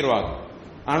என்று சொல்லிடுவாங்க.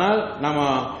 ஆனால் நாம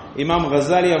இமாம்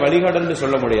கஸாலிய வழிகேடர் என்று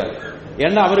சொல்ல முடியாது.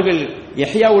 ஏன்னா அவர்கள்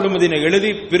இஹ்யா உலூமுத்தீனை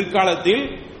எழுதி பிற்காலத்தில்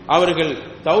அவர்கள்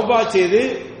தௌபா செய்து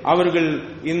அவர்கள்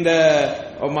இந்த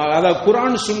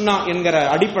குர்ஆன் சுன்னா என்கிற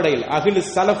அடிப்படையில் அஹ்லு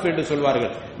ஸலஃப் என்று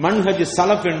சொல்வார்கள், மன்ஹஜ்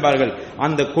ஸலஃப் என்பார்கள்,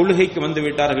 அந்த கொள்கைக்கு வந்து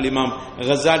விட்டார்கள் இமாம்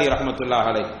கஸாலி ரஹ்மத்துல்லாஹி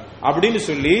அலைஹி. அப்படின்னு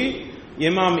சொல்லி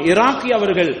இமாம் இராக்கி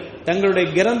அவர்கள் தங்களுடைய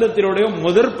கிரந்தத்தினுடைய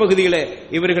முதற் பகுதியில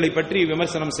இவர்களை பற்றி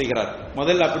விமர்சனம் செய்கிறார்.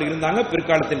 முதல்ல அப்படி இருந்தாங்க,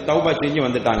 பிற்காலத்தில் தௌபா செஞ்சு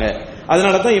வந்துட்டாங்க.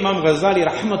 அதனாலதான் இமாம் கஸாலி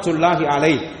ரஹ்மத்துல்லாஹி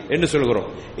அலைஹி என்று சொல்கிறோம்.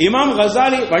 இமாம்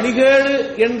கஸாலி வழிகேடு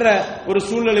என்ற ஒரு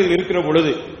சூழ்நிலையில் இருக்கிற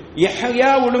பொழுது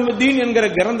இஹ்யா உலுமுத்தீன் என்கிற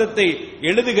கிரந்தத்தை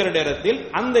எழுதுகிற நேரத்தில்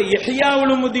அந்த இஹ்யா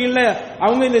உலுமுத்தீன்ல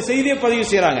அவங்க இந்த செய்தியை பதிவு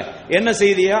செய்யறாங்க. என்ன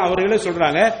செய்தியா அவர்களே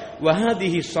சொல்றாங்க,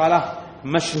 வஹதிஹி ஸலாஹ்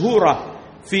மஷ்ஹூரா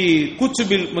ஃபீ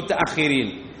குதுபில் முத்தஅخرين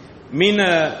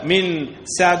من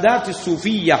سادات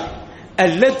الصوفية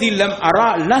التي لم أرى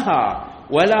لها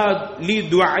ولا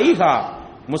لدعائها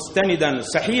مستندا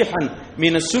صحيحا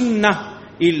من السنة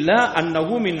إلا أنه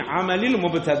من عمل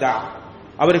المبتدع.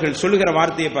 அவர்கள் சொல்லுகிற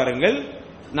வார்த்தையை பாருங்கள்.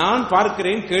 நான்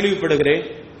பார்க்கிறேன், கேள்விப்படுகிறேன்.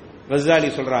 கஸாலி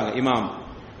சொல்றாங்க, இமாம்,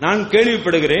 நான்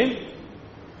கேள்விப்படுகிறேன்,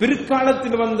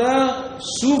 பிற்காலத்தில் வந்த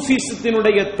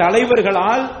சூஃபிசத்தினுடைய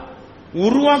தலைவர்களால்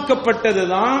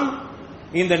உருவாக்கப்பட்டதுதான்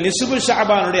இந்த நிஸ்பு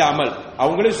ஷஅபானுடைய அமல்.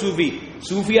 அவங்களே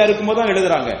சூஃபியா இருக்கும்போது தான்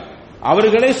எழுதுறாங்க.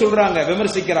 அவர்களே சொல்றாங்க,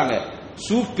 விமர்சிக்கிறாங்க,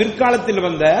 பிற்காலத்தில்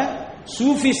வந்த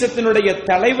சூஃபிசத்தினுடைய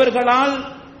தலைவர்களால்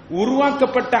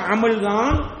உருவாக்கப்பட்ட அமல்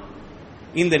தான்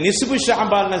இந்த நிஸ்பு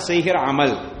ஷஅபான் செய்கிற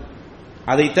அமல்.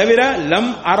 அதை தவிர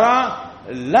லம் அரா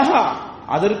லஹா,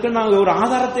 அதற்கு நாங்கள் ஒரு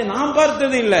ஆதாரத்தை நாம்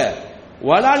பார்த்தது இல்ல.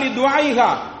 வலாலி துஆயிஹா,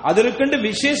 அதற்கென்று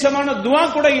விசேஷமான துஆ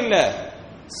கூட இல்ல.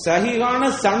 சஹீஹான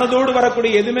சனதோடு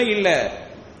வரக்கூடிய எதுவுமே இல்ல.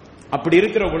 அப்படி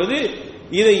இருக்கிற பொழுது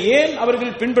இதை ஏன்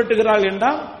அவர்கள் பின்பற்றுகிறார்கள்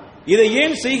என்றால், இதை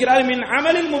ஏன் செய்கிறார்கள்? மின்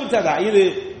அமலில் முப்ததா, இது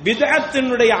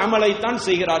பித்அத்தினுடைய அமலைத்தான்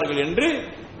செய்கிறார்கள் என்று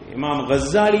இமாம்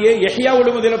கஸாலியே இஹ்யா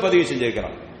உலுமுத்தீன்ல பதிவு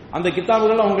செஞ்சிருக்கிறார். அந்த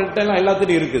கிதாபுகள் அவங்கள்ட்ட எல்லாம்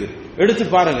எல்லாத்துலயும் இருக்குது, எடுத்து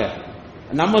பாருங்க.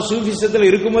 நம்ம சூஃபிசத்துல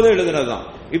இருக்கும்போது எழுதுனதுதான்.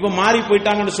 இப்ப மாறி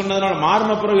போயிட்டாங்கன்னு சொன்னதுனால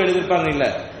மாறின பிறகு எழுதிருப்பாங்க இல்ல.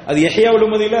 அது இஹ்யா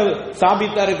உலுமுத்தீன்ல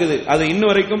சாபித்தா இருக்குது. அது இன்ன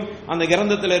வரைக்கும் அந்த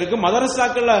கிரந்தத்துல இருக்கு.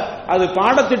 மதரசாக்கள்ல அது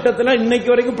பாடத்திட்டத்துல இன்னைக்கு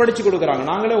வரைக்கும் படிச்சு கொடுக்கறாங்க.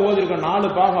 நாங்களே ஓதிருக்கோம் 4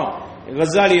 பாகம்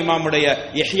கஸாலி இமாமுடைய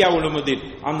இஹ்யா உலுமுத்தீன்.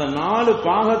 அந்த 4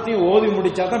 பாகத்தையும் ஓதி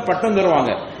முடிச்சாதான் பட்டம்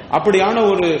தருவாங்க. அப்படியான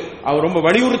ஒரு ரொம்ப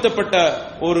வலியுறுத்தப்பட்ட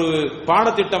ஒரு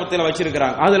பாடத்திட்டத்தில்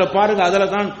வச்சிருக்கிறாங்க. அதுல பாருங்க, அதுல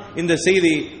தான் இந்த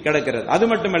செய்தி கிடைக்கிறது. அது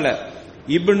மட்டுமல்ல,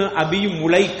 இப்னு அபி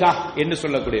முலைகா என்று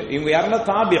சொல்லக்கூடிய இவங்க யாருன்னா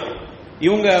தாபி.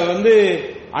 இவங்க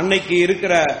அன்னைக்கு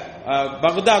இருக்கிற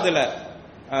பக்தாதுல,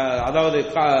 அதாவது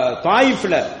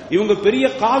தாயிஃப்ல இவங்க பெரிய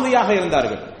காதியாக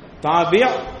இருந்தார்கள். தாபி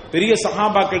பெரிய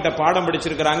சஹாபாக்கள்கிட்ட பாடம்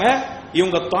படிச்சிருக்கிறாங்க.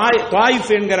 இவங்க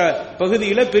தாயிஃப் என்கிற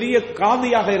பகுதியில பெரிய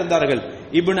காதியாக இருந்தார்கள்.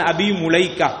 இப்னு அபி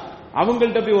முலைகா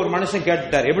அவங்கள்ட்ட போய் ஒரு மனுஷன்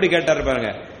கேட்டார். எப்படி கேட்டார் பாருங்க,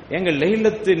 எங்க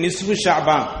லைலத்து நிஸ்பு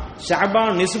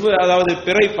ஷஅபான் நிஸ்பு, அதாவது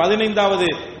பிறை 15வது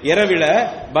இரவில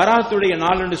பராத்துடைய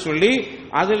நாள் என்று சொல்லி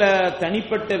அதுல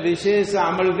தனிப்பட்ட விசேஷ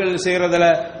அமல்கள் செய்யறதுல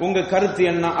உங்க கருத்து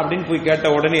என்ன அப்படின்னு போய் கேட்ட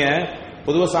உடனே,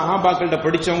 பொதுவா சஹாபாக்கள்கிட்ட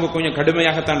படிச்சவங்க கொஞ்சம்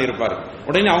கடுமையாகத்தான் இருப்பாரு.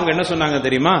 உடனே அவங்க என்ன சொன்னாங்க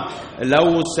தெரியுமா,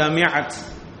 லவ் சமிஅத்,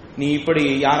 நீ இப்படி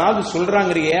யாராவது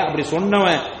சொல்றாங்கறியே, அப்படி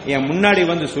சொன்னவன் என் முன்னாடி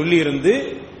சொல்லி இருந்து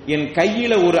என்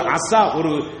கையில ஒரு அசா,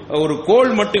 ஒரு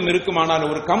கோல் மட்டும் இருக்குமானால்,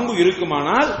 ஒரு கம்பு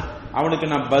இருக்குமானால் அவனுக்கு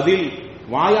நான் பதில்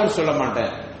வாயால் சொல்ல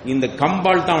மாட்டேன், இந்த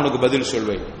கம்பால் தான் அவனுக்கு பதில்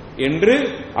சொல்வேன் என்று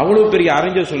அவ்வளவு பெரிய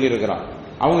அறிஞர் சொல்லி இருக்கிறான்.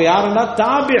 அவங்க யாருன்னா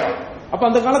தாபி. அப்ப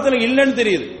அந்த காலத்துல இல்லன்னு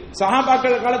தெரியுது,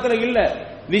 சஹாபாக்கள் காலத்துல இல்ல.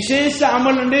 விசேஷ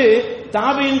அமல்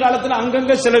தாபியின் காலத்துல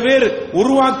அங்கங்க சில பேர்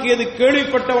உருவாக்கியது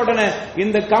கேள்விப்பட்ட உடனே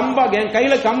இந்த கம்பா, என்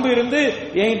கையில கம்பு இருந்து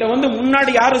என்கிட்ட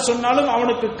முன்னாடி யாரு சொன்னாலும்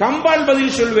அவனுக்கு கம்பால்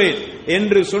பதில் சொல்வேன்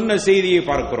என்று சொன்ன செய்தியை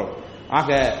பார்க்கிறோம். ஆக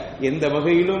எந்த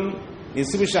வகையிலும்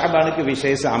நிஸ்பு ஷஅபானுக்கு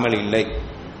விசேஷ அமல் இல்லை.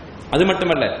 அது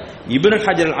மட்டுமல்ல, இப்னு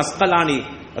ஹஜர் அஸ்கலானி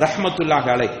ரஹ்மத்துல்லாஹி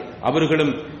அலைஹி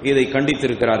அவர்களும் இதை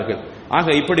கண்டித்திருக்கிறார்கள். ஆக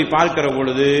இப்படி பார்க்கிற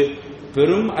பொழுது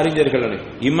பெரும் அறிஞர்கள்,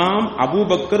 இமாம்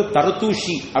அபூபக்கர்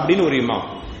தர்தூஷி அப்படின்னு ஒரு இமாம்,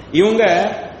 இவங்க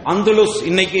அந்துலுஸ்,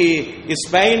 இன்னைக்கு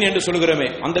ஸ்பெயின் என்று சொல்கிறோமே,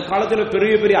 அந்த காலத்தில்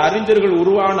பெரிய பெரிய அறிஞர்கள்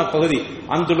உருவான பகுதி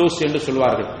அந்துலுஸ் என்று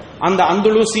சொல்வார்கள். அந்த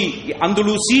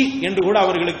அந்துலூசி என்று கூட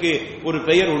அவர்களுக்கு ஒரு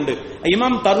பெயர் உண்டு.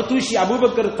 இமாம் தர்தூஷி,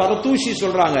 அபூபக்கர் தர்தூஷி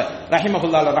சொல்றாங்க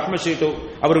ரஹிமஹுல்லாஹ் ரஹ்மஷேட்டு,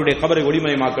 அவருடைய கபரை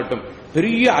ஒளிமயமாக்கட்டும்.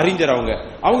 பெரிய அறிஞர்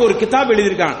அவங்க ஒரு கிதாப்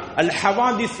எழுதியிருக்காங்க, அல்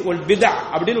ஹவாதிஸ் வல் பிதா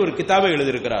அப்படின்னு ஒரு கிதாபை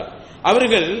எழுதியிருக்கிறார்.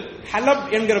 அவர்கள் ஹலப்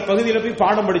என்கிற பகுதியில போய்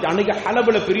பாடம் படிச்சு, அன்னைக்கு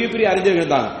ஹலப்ல பெரிய பெரிய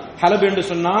அறிஞர்கள் தான். ஹலப் என்று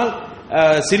சொன்னால்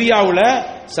சிரியாவுல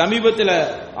சமீபத்தில்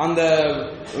அந்த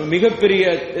மிகப்பெரிய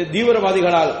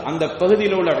தீவிரவாதிகளால் அந்த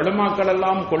பகுதியில் உள்ள உலமாக்கள்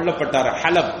எல்லாம் கொல்லப்பட்டார்.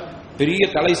 ஹலப் பெரிய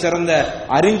தலை சிறந்த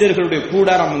அறிஞர்களுடைய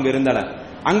கூடாரம் அங்கு இருந்தன.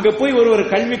 அங்க போய் ஒருவர்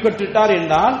கல்வி கற்றுட்டார்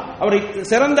என்றால் அவரை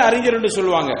சிறந்த அறிஞர் என்று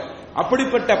சொல்லுவாங்க.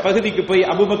 அப்படிப்பட்ட பகுதிக்கு போய்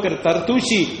அபூபக்கர்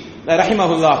தர்தூஷி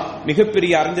ரஹிமஹுல்லாஹ்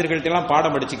மிகப்பெரிய அறிஞர்கள்ட்ட எல்லாம்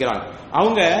பாடம் படிச்சுக்கிறாங்க.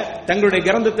 அவங்க தங்களுடைய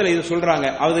கிரந்தத்தில் இது சொல்றாங்க.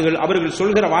 அவர்கள்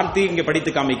சொல்கிற வார்த்தையை இங்க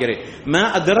படித்து காமிக்கிறேன். ம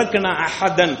அதரக்னா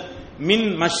அஹதன் மின்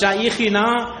மஷாயிஹினா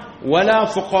வலா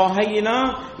ஃபுகாஹைனா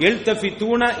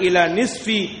யல்தஃபிதூன இலா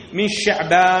நிஸ்ஃபி மின்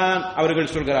ஷஅபான்.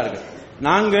 அவர்கள் சொல்கிறார்கள்,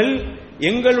 நாங்கள்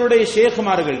எங்களுடைய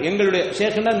ஷேഖ்மார்கள், எங்களுடைய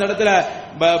ஷேக்னா இந்த இடத்துல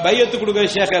பையத்து கொடுக்கிற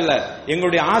ஷேக் அல்ல,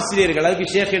 எங்களுடைய ஆசிரியர்கள்,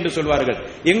 அதுக்கு ஷேக் என்று சொல்வார்கள்,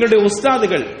 எங்களுடைய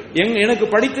உஸ்தாதுகள், எனக்கு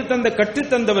படித்து தந்த கற்று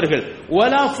தந்தவர்கள்,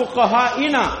 வலா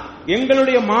ஃபுகாஹைனா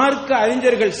எங்களுடைய மார்க்க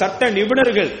அறிஞர்கள், சட்ட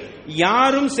நிபுணர்கள்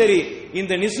யாரும் சரி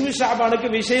இந்த நிஸ்பு ஷஅபானுக்கு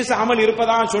விசேஷ அமல்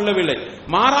இருப்பதாக சொல்லவில்லை.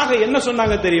 மாறாக என்ன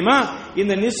சொன்னாங்க தெரியுமா?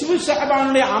 இந்த நிஸ்பு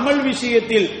ஷஅபானுடைய அமல்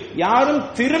விஷயத்தில் யாரும்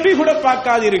திரும்பி கூட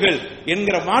பார்க்காதீர்கள்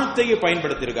என்கிற வார்த்தையை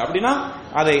பயன்படுத்தியிருக்கு. அப்படின்னா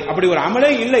அதை அப்படி ஒரு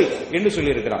அமலே இல்லை என்று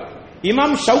சொல்லி இருக்கிறார்.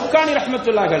 இமாம் ஷவுகானி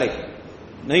ரஹ்மத்துல்லாஹி அலைஹி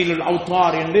நைலுல்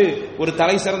அவ்தார் என்று ஒரு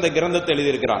தலை சிறந்த கிரந்தத்தை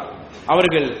எழுதியிருக்கிறார்.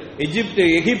 அவர்கள்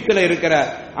எகிப்தில் இருக்கிற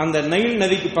அந்த நைல்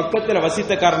நதிக்கு பக்கத்தில்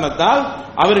வசித்த காரணத்தால்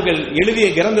அவர்கள் எழுதிய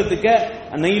கிரந்தத்துக்கு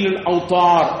நைலுல்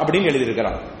அவ்தார் அப்படின்னு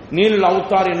எழுதியிருக்கிறார். நீலுல்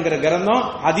அவ்தார் என்கிற கிரந்தம்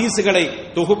ஹதீசுகளை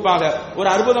தொகுப்பாக ஒரு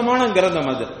அற்புதமான கிரந்தம்.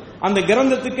 அது அந்த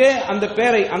கிரந்தத்துக்கு அந்த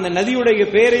பேரை, அந்த நதியுடைய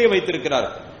பேரையே வைத்திருக்கிறார்.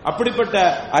 அப்படிப்பட்ட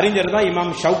அறிஞர் தான்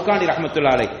இமாம் ஷவுகானி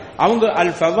ரஹ்மத்துல்லாஹி அலைஹி. அவங்க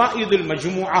அல் ஃபவாயிதுல்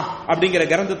மஜ்மூஆ அப்படிங்கிற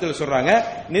கிரந்தத்தில் சொல்றாங்க,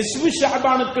 நிஸ்பு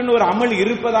ஷஅபானுக்குன்னு ஒரு அமல்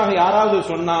இருப்பதாக யாராவது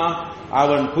சொன்னா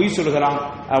அவன் பொய் சொல்கிறான்,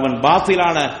 அவன்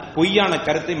பாத்திலான பொய்யான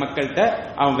கருத்தை மக்கள்கிட்ட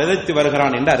அவன் விதைத்து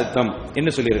வருகிறான் என்று அர்த்தம்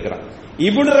என்று சொல்லி இருக்கிறான்.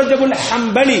 இப்னு ரஜபுல்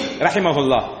ஹம்பலி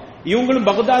ரஹிமஹுல்லாஹ் இவங்களும்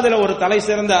பக்தாதுல ஒரு தலை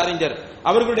சிறந்த அறிஞர்.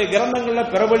 அவர்களுடைய கிரந்தங்கள்ல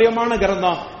பிரபலியமான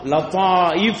கிரந்தம்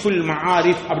லதாயிஃபுல்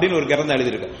மஆரிஃப் அப்படின்னு ஒரு கிரந்தம்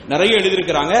எழுதியிருக்காங்க. நிறைய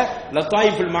எழுதியிருக்கிறாங்க.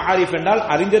 லதாயிஃபுல் மஆரிஃப் என்றால்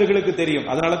அறிஞர்களுக்கு தெரியும்,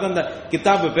 அதனால தான் அந்த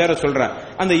கிதாபு பேரை சொல்றேன்.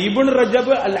 அந்த இப்னு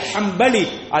ரஜப் அல் ஹம்பலி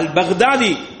அல்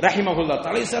பக்தாதி ரஹிமஹுல்லாஹ்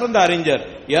தலை சிறந்த அறிஞர்.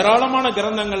 ஏராளமான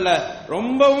கிரந்தங்கள்ல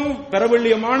ரொம்பவும்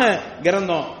பிரபல்யமான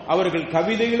கிரந்தம். அவர்கள்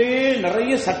கவிதையிலேயே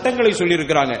நிறைய சட்டங்களை சொல்லி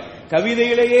இருக்கிறாங்க,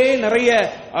 கவிதையிலேயே நிறைய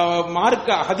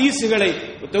மார்க்க ஹதீசுகளை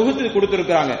தொகுத்து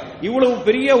கொடுத்திருக்கிறாங்க. இவ்வளவு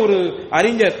பெரிய ஒரு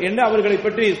அறிஞர் என்று அவர்களை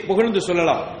பற்றி புகழ்ந்து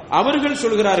சொல்லலாம். அவர்கள்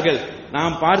சொல்கிறார்கள்,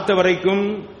 நாம் பார்த்த வரைக்கும்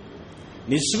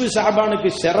நிஸ்பு ஷஅபானுக்கு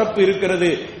சிறப்பு இருக்கிறது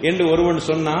என்று ஒருவன்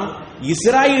சொன்னா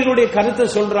இஸ்ராயலுடைய கருத்தை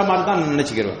சொல்ற மாதிரி தான்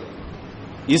நினைச்சுக்கிறோம்.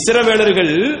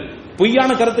 இஸ்ரவேலர்கள்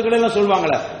பொய்யான கருத்துக்களை எல்லாம்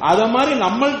சொல்வாங்களே, அத மாதிரி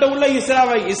நம்மள்ட்ட உள்ள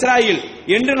இஸ்ராயல்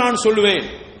என்று நான் சொல்லுவேன்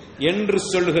என்று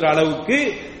சொல்லுகிற அளவுக்கு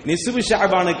நிஸ்பு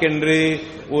ஷஅபானுக்கு என்று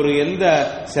ஒரு எந்த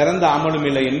சிறந்த அமலும்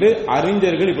இல்லை என்று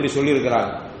அறிஞர்கள் இப்படி சொல்லி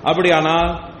இருக்கிறார்கள்.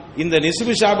 அப்படியானால் இந்த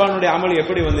நிஸ்பு ஷஅபானுடைய அமல்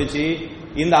எப்படி வந்துச்சு?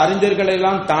 இந்த அறிஞர்களை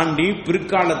எல்லாம் தாண்டி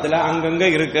பிற்காலத்தில் அங்கங்க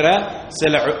இருக்கிற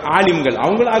சில ஆலிம்கள்,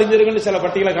 அவங்க அறிஞர்கள் சில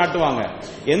பட்டியலை காட்டுவாங்க.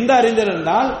 எந்த அறிஞர்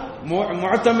என்றால்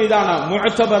முஅத்தமிதான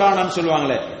முஅத்தபரான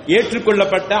சொல்லுவாங்களே,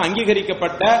 ஏற்றுக்கொள்ளப்பட்ட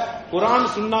அங்கீகரிக்கப்பட்ட குர்ஆன்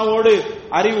சுன்னாவோடு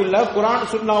அறிவுள்ள, குர்ஆன்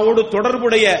சுன்னாவோடு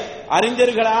தொடர்புடைய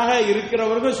அறிஞர்களாக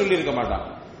இருக்கிறவர்கள் சொல்லியிருக்க மாட்டாங்க.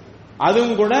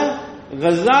 அதுவும் கூட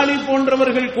கஸாலி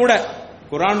போன்றவர்கள் கூட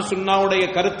குர்ஆன் சுன்னாவுடைய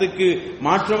கருத்துக்கு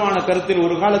மாற்றமான கருத்தில்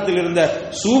ஒரு காலத்தில் இருந்த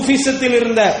சூஃபிசத்தில்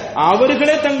இருந்த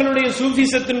அவர்களே தங்களுடைய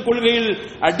சூஃபிசத்தின் கொள்கையில்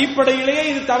அடிப்படையிலேயே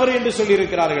இது தவறு என்று சொல்லி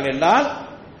இருக்கிறார்கள் என்றால்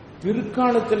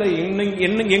பிற்காலத்தில்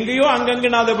எங்கேயோ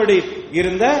அங்கங்கனாதபடி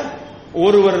இருந்த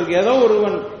ஒருவர், ஏதோ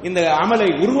ஒருவன் இந்த அமலை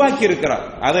உருவாக்கி இருக்கிறார்.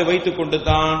 அதை வைத்துக் கொண்டு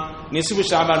தான் நிஸ்பு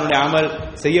ஷஅபானுடைய அமல்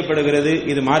செய்யப்படுகிறது.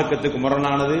 இது மார்க்கத்துக்கு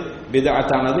முரணானது,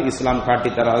 பித்அத்தானது. இஸ்லாம்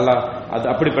காட்டித்தர அல்லாஹ் அது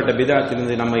அப்படிப்பட்ட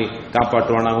பித்அத்திலிருந்து நம்மை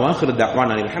காப்பாற்றுவானாக. ஆகிரு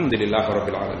தஅவானா அல்ஹம்துலில்லாஹி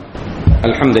ரப்பில் ஆலமீன்.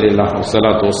 அல்ஹம்துலில்லாஹ்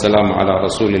வஸ்ஸலாத்து வஸ்ஸலாமு அலா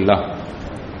ரசூலில்லாஹ்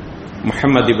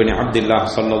முஹம்மது இப்னு அப்துல்லாஹ்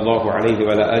ஸல்லல்லாஹு அலைஹி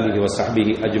வ ஆலிஹி வ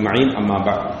ஸஹ்பிஹி அஜ்மஈன். அம்மா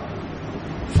பஅத்.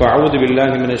 ஃபஅஊது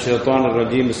பில்லாஹி மினஷ் ஷைத்தானிர்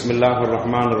ரஜீம். பிஸ்மில்லாஹிர்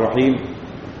ரஹ்மானிர் ரஹீம்.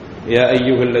 يا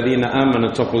أيها الذين آمنوا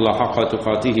اتقوا الله حق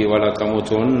تقاته ولا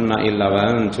تموتن إلا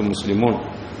وأنتم مسلمون.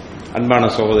 அன்பான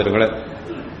சகோதரர்களே,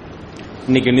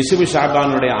 இன்னைக்கு நிஸ்பு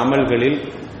ஷஅபானுடைய அமல்களில்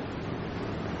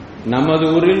நமது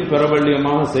ஊரில்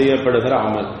பிரபல்யமாக செய்யப்படுகிற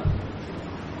அமல்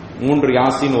 3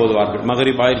 யாசீன் ஓதுவார்கள்.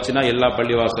 மகரிப் ஆயிடுச்சுன்னா எல்லா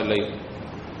பள்ளிவாசல்லையும்,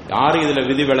 யாரும் இதுல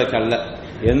விதிவிலக்கு அல்ல,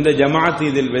 எந்த ஜமாத்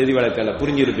இதில் விதிவிலக்கு அல்ல,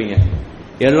 புரிஞ்சிருப்பீங்க.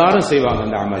 எல்லாரும் செய்வாங்க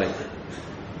இந்த அமலை.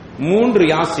 3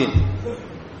 யாசீன்.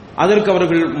 அதற்கு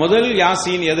அவர்கள் முதல்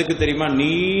யாசீன் எதுக்கு தெரியுமா?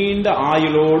 நீண்ட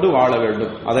ஆயுளோடு வாழ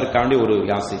வேண்டும், அதற்காண்டி ஒரு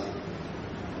யாசீன்.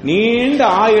 நீண்ட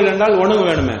ஆயுள் என்றால் உணவு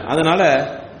வேணுமே, அதனால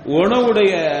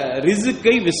உணவுடைய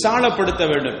ரிஸ்கை விசாலப்படுத்த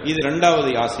வேண்டும். இது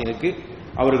 2வது யாசீனுக்கு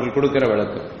அவர்கள் கொடுக்கிற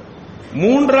விளக்கம்.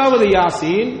 3வது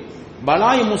யாசீன்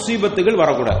பலாய் முசீபத்துகள்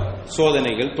வரக்கூடாது,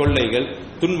 சோதனைகள், தொல்லைகள்,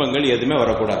 துன்பங்கள் எதுவுமே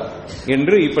வரக்கூடாது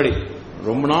என்று. இப்படி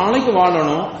ரொம்ப நாளைக்கு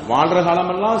வாழணும், வாழ்ற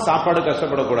காலமெல்லாம் சாப்பாடு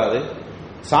கஷ்டப்படக்கூடாது,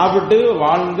 சாப்பிட்டு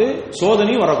வாழ்ந்து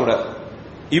சோதனையும் வரக்கூடாது.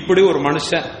 இப்படி ஒரு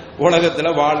மனுஷன் உலகத்துல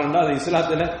வாழணும். அது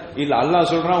இஸ்லாத்துல இல்ல. அல்லாஹ்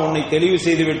சொல்றான், உன்னை தெளிவு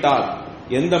செய்து விட்டால்,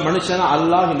 எந்த மனுஷனை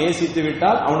அல்லாஹ் நேசித்து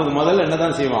விட்டால் அவனுக்கு முதல்ல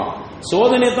என்னதான் செய்வான்?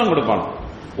 சோதனையை தான் கொடுப்பான்.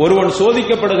 ஒருவன்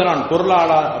சோதிக்கப்படுகிறான்,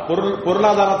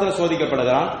 பொருளாதாரத்தில்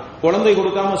சோதிக்கப்படுகிறான், குழந்தை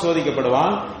கொடுக்காம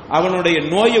சோதிக்கப்படுவான், அவனுடைய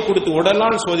நோயை கொடுத்து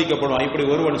உடலால் சோதிக்கப்படுவான். இப்படி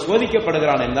ஒருவன்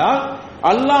சோதிக்கப்படுகிறான் என்றால்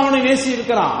அல்லாஹ் அவனை நேசி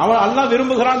இருக்கிறான், அவன் அல்லாஹ்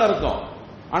விரும்புகிறான் அர்த்தம்.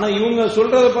 ஆனா இவங்க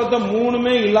சொல்றதை பார்த்தா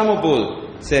மூணுமே இல்லாம போகுது.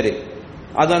 சரி,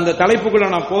 அது அந்த தலைப்புக்குள்ள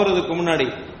நான் போறதுக்கு முன்னாடி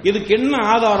இதுக்கு என்ன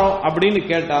ஆதாரம் அப்படின்னு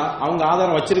கேட்டா அவங்க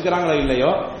ஆதாரம் வச்சிருக்கிறாங்களோ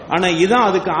இல்லையோ, ஆனா இதான்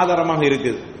அதுக்கு ஆதாரமாக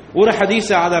இருக்குது. ஒரு ஹதீஸ்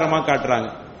ஆதாரமா காட்டுறாங்க,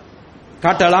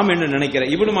 காட்டலாம் என்று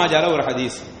நினைக்கிறேன். இப்னு மாஜால ஒரு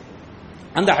ஹதீஸ்,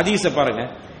 அந்த ஹதீஸ பாருங்க.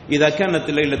 இதா كانت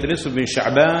ليلة نصف من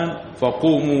شعبان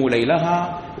فقوموا ليلها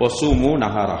وصوموا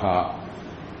نهارها.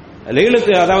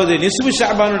 லைலத்து அதாவது நிஸ்பு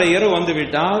ஷஅபானுடைய இரவு வந்து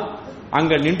விட்டால்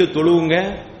அங்க நின்று தொழுவுங்க,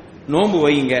 நோன்பு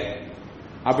வையுங்க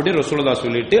அப்படி ரசூலுல்லாஹ்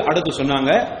சொல்லிட்டு அடுத்து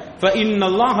சொன்னாங்க فإن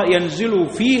الله ينزل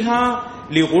فيها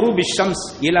لغروب الشمس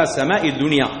إلى سماء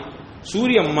الدنيا.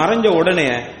 சூரியன் மறைஞ்ச உடனே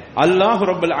அல்லாஹ்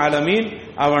ரப்பல் ஆலமீன்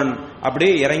அவன்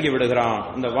அப்படியே இறங்கி விடுகிறான்,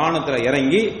 இந்த வானத்துல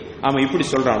இறங்கி அவன் இப்படி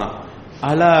சொல்றானா,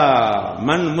 அலா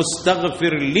மன்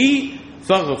முஸ்தக்ஃபிர் லீ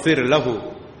ஃபக்ஃபிர் லஹு.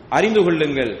 அறிந்து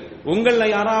கொள்ளுங்கள், உங்கள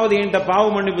யாராவது என்கிட்ட பாவ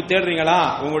மன்னிப்பு தேடுறீங்களா,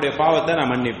 உங்களுடைய பாவத்தை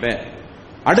நான் மன்னிப்பேன்.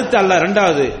 அடுத்து அல்லாஹ்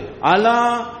இரண்டாவது, அலா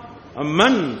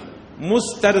மன்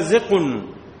முஸ்தர்ஸிகுன்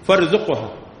ஃபர்ஸுக்ஹு.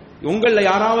 உங்கள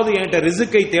யாராவது என்கிட்ட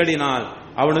ரிஸ்கை தேடினால்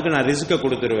அவனுக்கு நான் ரிஸ்கை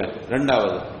கொடுத்துருவேன்.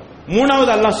 இரண்டாவது.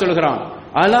 மூணாவது அல்லாஹ் சொல்கிறான்,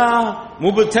 அலா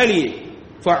முப்தலி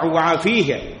ஃபஅஃபீஹ.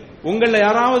 உங்கள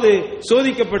யாராவது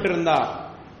சோதிக்கப்பட்டிருந்தா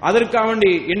அதற்காக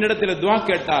வேண்டி என்னிடத்தில் துஆ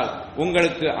கேட்டால்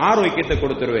உங்களுக்கு ஆரோக்கியத்தை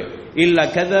கொடுத்துருவேன். இல்ல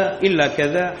கத இல்ல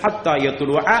கத ஹத்தா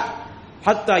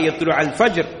யத்லுஅ அல்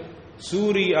ஃபஜ்ர்.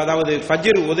 அதாவது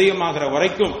ஃபஜ்ர் உதயமாகிற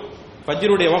வரைக்கும்,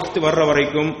 ஃபஜ்ருடைய வக்த் வர்ற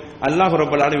வரைக்கும் அல்லாஹ்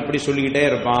ரப்பல் ஆலமீன் இப்படி சொல்லிக்கிட்டே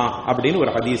இருப்பான் அப்படின்னு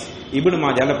ஒரு ஹதீஸ் இப்னு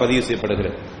மாஜால பதிவு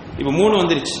செய்யப்படுகிறது. இப்ப மூணு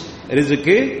வந்துருச்சு,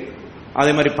 ரிஸ்க்,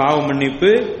 அதே மாதிரி பாவ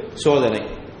மன்னிப்பு, சோதனை.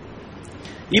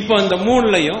 இப்ப இந்த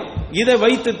மூணுலையும் இதை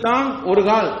வைத்துத்தான் ஒரு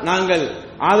கால் நாங்கள்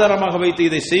ஆதாரமாக வைத்து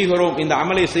இதை செய்கிறோம், இந்த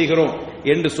அமலை செய்கிறோம்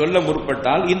என்று சொல்ல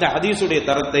முற்பட்டால் இந்த ஹதீஸுடைய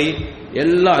தரத்தை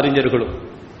எல்லா அறிஞர்களும்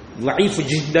லைஃப்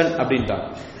ஜித்தன் அப்படின்ட்டாங்க.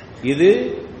 இது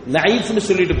லைஃப்னு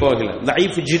சொல்லிட்டு போகல,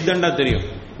 லைஃப் ஜித்தன் தான் தெரியும்,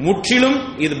 முற்றிலும்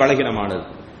இது பலகீனமானது.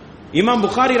 இமாம்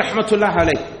புகாரி ரஹ்மத்துல்லாஹ்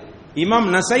அலைஹ், இமாம்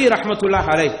நஸாயி ரஹ்மத்துல்லாஹ்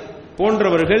அலைஹ்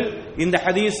போன்றவர்கள் இந்த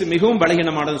ஹதீஸ் மிகவும்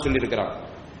பலகீனமானது சொல்லியிருக்கிறார்.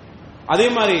 அதே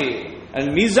மாதிரி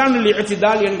மீசானுல்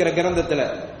இஅ்திதால் என்கிற கிரந்தத்தில்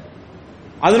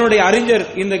அதனுடைய அறிஞர்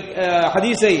இந்த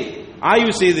ஹதீஸை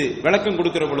ஆய்வு செய்து விளக்கம்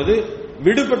கொடுக்கிற பொழுது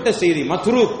விடுபட்ட செய்தி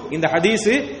மத்ரூக், இந்த ஹதீஸ்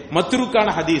மத்ரூக்கான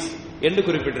ஹதீஸ் என்று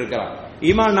குறிப்பிட்டிருக்கிறார்.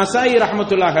 இமாம் நஸாயி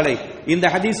ரஹ்மத்துல்லாஹ் அலைஹ் இந்த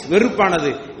ஹதீஸ்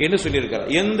வெறுப்பானது என்று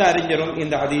சொல்லியிருக்கிறார். எந்த அறிஞரும்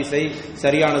இந்த ஹதீஸை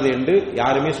சரியானது என்று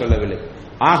யாருமே சொல்லவில்லை.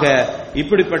 ஆக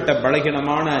இப்படிப்பட்ட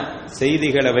பலகீனமான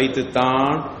செய்திகளை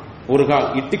வைத்துத்தான், ஒரு கால்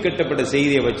இட்டுக்கட்டப்பட்ட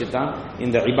செய்தியை வச்சுதான்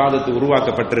இந்த இபாதத்து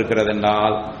உருவாக்கப்பட்டிருக்கிறது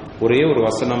என்றால் ஒரே ஒரு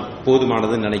வசனம்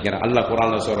போதுமானதுன்னு நினைக்கிறேன். அல்லாஹ்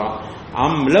குர்ஆன்ல சொல்றான்,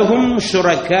 அம் லஹும்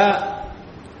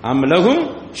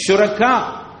ஷுரக்கா,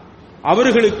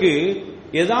 அவர்களுக்கு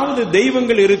ஏதாவது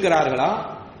தெய்வங்கள் இருக்கிறார்களா,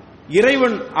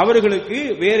 இறைவன் அவர்களுக்கு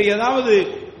வேறு ஏதாவது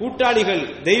கூட்டாளிகள்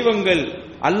தெய்வங்கள்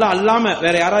அல்லாஹ் அல்லாம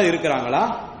வேற யாராவது இருக்கிறாங்களா?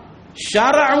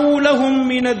 ஷரஉ லஹும்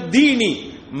மினத்-தீனி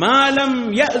மா லம்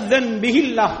யஅ்தன்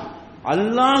பிஹில்லாஹ்.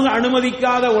 அல்லாஹ்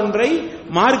அனுமதிக்காத ஒன்றை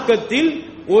மார்க்கத்தில்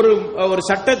ஒரு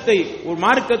சட்டத்தை ஒரு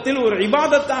மார்க்கத்தில் ஒரு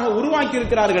இபாதத்தாக உருவாக்கி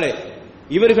இருக்கிறார்களே,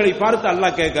 இவர்களை பார்த்து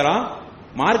அல்லாஹ் கேட்கிறான்,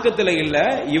 மார்க்கத்தில் இல்ல,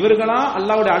 இவர்களா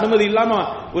அல்லாஹ்வுடைய அனுமதி இல்லாம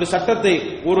ஒரு சட்டத்தை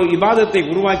ஒரு இபாதத்தை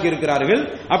உருவாக்கி இருக்கிறார்கள்.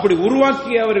 அப்படி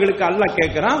உருவாக்கியவர்களுக்கு அல்லாஹ்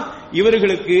கேட்கிறான்,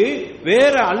 இவர்களுக்கு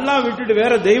வேற அல்லாஹ் விட்டுட்டு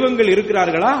வேற தெய்வங்கள்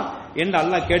இருக்கிறார்களா என்று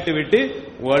அல்லாஹ் கேட்டுவிட்டு,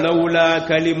 வலவுலா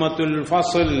கலிமத்துல்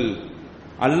ஃபஸ்ல்,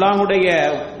 அல்லாஹ்வுடைய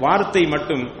வார்த்தை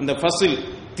மட்டும், அந்த ஃபஸ்ல்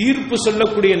தீர்ப்பு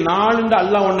சொல்லக்கூடிய நாள் என்று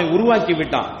அல்லாஹ் உன்னை உருவாக்கி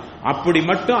விட்டான். அப்படி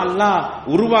மட்டும் அல்லாஹ்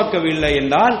உருவாக்கவில்லை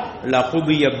என்றால்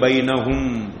லகுபிய பைனஹும்,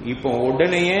 இப்போ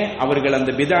உடனேயே அவர்கள்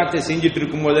அந்த பிதஅத்தை செஞ்சிட்டு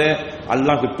இருக்கும்போது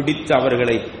அல்லாஹ்க்கு பிடித்து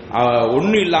அவர்களை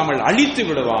ஒண்ணு இல்லாமல் அழித்து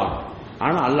விடுவான்.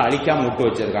 ஆனா அல்லாஹ் அழிக்காம விட்டு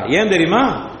வச்சிருக்கான். ஏன் தெரியுமா?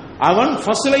 அவன்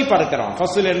ஃபஸ்லை பார்க்கிறான்.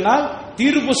 ஃபஸ்ல் என்றால்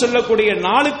தீர்ப்பு சொல்லக்கூடிய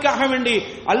நாளுக்காக வேண்டி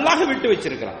அல்லாஹ் விட்டு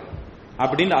வச்சிருக்கிறான்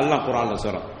அப்படின்னு அல்லாஹ் குர்ஆன்ல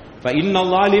சொல்றான். فإن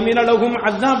الظالمين لهم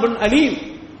عذاب أليم,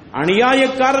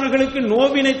 அநியாயக்காரர்களுக்கு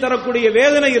நோவினை தரக்கூடிய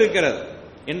வேதனை இருக்கிறது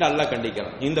என்று அல்லாஹ்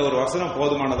கண்டிக்கிறான். இந்த ஒரு வசனம்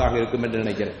போதுமானதாக இருக்கும் என்று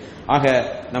நினைக்கிறேன். ஆக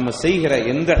நம்ம செய்கிற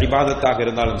எந்த இபாதத்தாக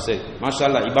இருந்தாலும் சரி, மாஷா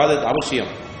அல்லாஹ் இபாதத் அவசியம்,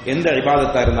 எந்த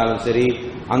இபாதத்தாக இருந்தாலும் சரி,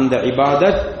 அந்த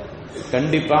இபாதத்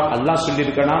கண்டிப்பா அல்லாஹ்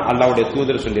சொல்லியிருக்கணும், அல்லாஹ்வுடைய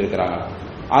தூதர் சொல்லியிருக்கிறாங்க,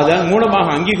 அதன் மூலமாக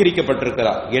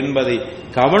அங்கீகரிக்கப்பட்டிருக்கிறார் என்பதை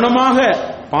கவனமாக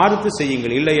பார்த்து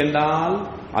செய்யுங்கள். இல்லை என்றால்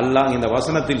அல்லாஹ் இந்த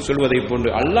வசனத்தில் சொல்வதை போன்று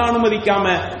அல்லாஹ் அனுமதிக்காம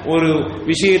ஒரு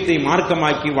விஷயத்தை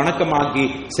மார்க்கமாக்கி வணக்கமாக்கி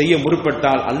செய்ய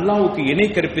முற்பட்டால் அல்லாஹ்வுக்கு இணை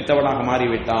கற்பித்தவனாக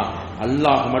மாறிவிட்டான்.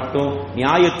 அல்லாஹ் மட்டும்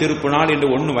நியாய தீர்ப்பு நாள் என்று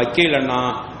ஒண்ணு வைக்கலன்னா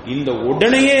இந்த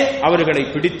உடனேயே அவர்களை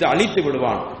பிடித்து அழித்து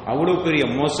விடுவான். அவ்வளவு பெரிய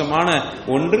மோசமான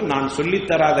ஒன்று நான்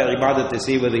சொல்லித்தராத இபாதத்தை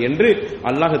செய்வது என்று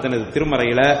அல்லாஹ் தனது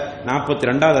திருமறையில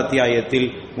 42வது அத்தியாயத்தில்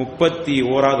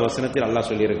 31வது வசனத்தில் அல்லாஹ்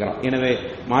சொல்லியிருக்கிறான். எனவே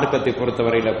மார்க்கத்தை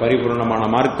பொறுத்தவரையில பரிபூர்ணமான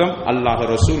மார்க்கம், அல்லாஹ்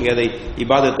ரசூல் எதை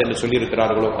இபாதத் என்று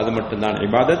சொல்லியிருக்கிறார்களோ அது மட்டும்தான்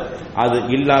இபாதத். அது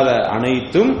இல்லாத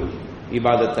அனைத்தும்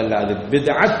இபாதத் அல்ல, அது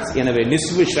பித்அத். எனவே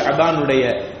நிஸ்வு ஷஅபானுடைய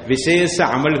விசேஷ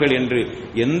அமல்கள் என்று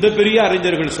எந்த பெரிய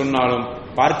அறிஞர்கள் சொன்னாலும்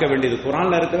பார்க்க வேண்டியது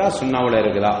குர்ஆன்ல இருக்குதா சுன்னாவுல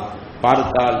இருக்குதா,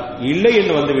 பார்த்தால் இல்லை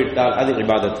என்று வந்துவிட்டால் அது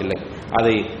இபாதத் இல்லை.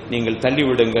 அதை நீங்கள்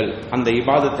தள்ளிவிடுங்கள். அந்த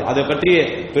இபாதத்தை அதை பற்றிய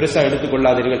பெருசா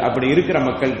எடுத்துக்கொள்ளாதீர்கள். அப்படி இருக்கிற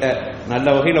மக்கள்கிட்ட நல்ல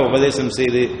வகையில் உபதேசம்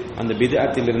செய்து அந்த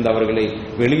பித்அத்தில் இருந்து அவர்களை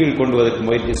வெளியில் கொண்டுவதற்கு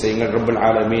முயற்சி செய்யுங்கள். ரப்பல்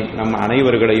ஆலமீன் நம்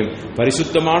அனைவர்களையும்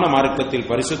பரிசுத்தமான மார்க்கத்தில்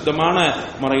பரிசுத்தமான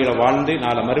முறையில் வாழ்ந்து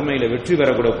நாள மறுமையில வெற்றி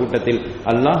பெறக்கூடிய கூட்டத்தில்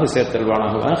அல்லாஹ்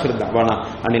சேர்த்தல்வானாக. ஆகிர் தஅவானா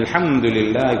அனில்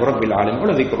ஹம்துலில்லாஹி ரப்பில் ஆலமீன்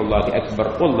வ ذிக்ருல்லாஹி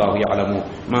அக்பர் வல்லாஹு யஅலமு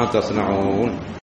மா தஸ்னஊன்.